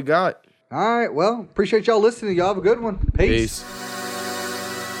 that's all we got. All right, well, appreciate y'all listening. Y'all have a good one. Peace.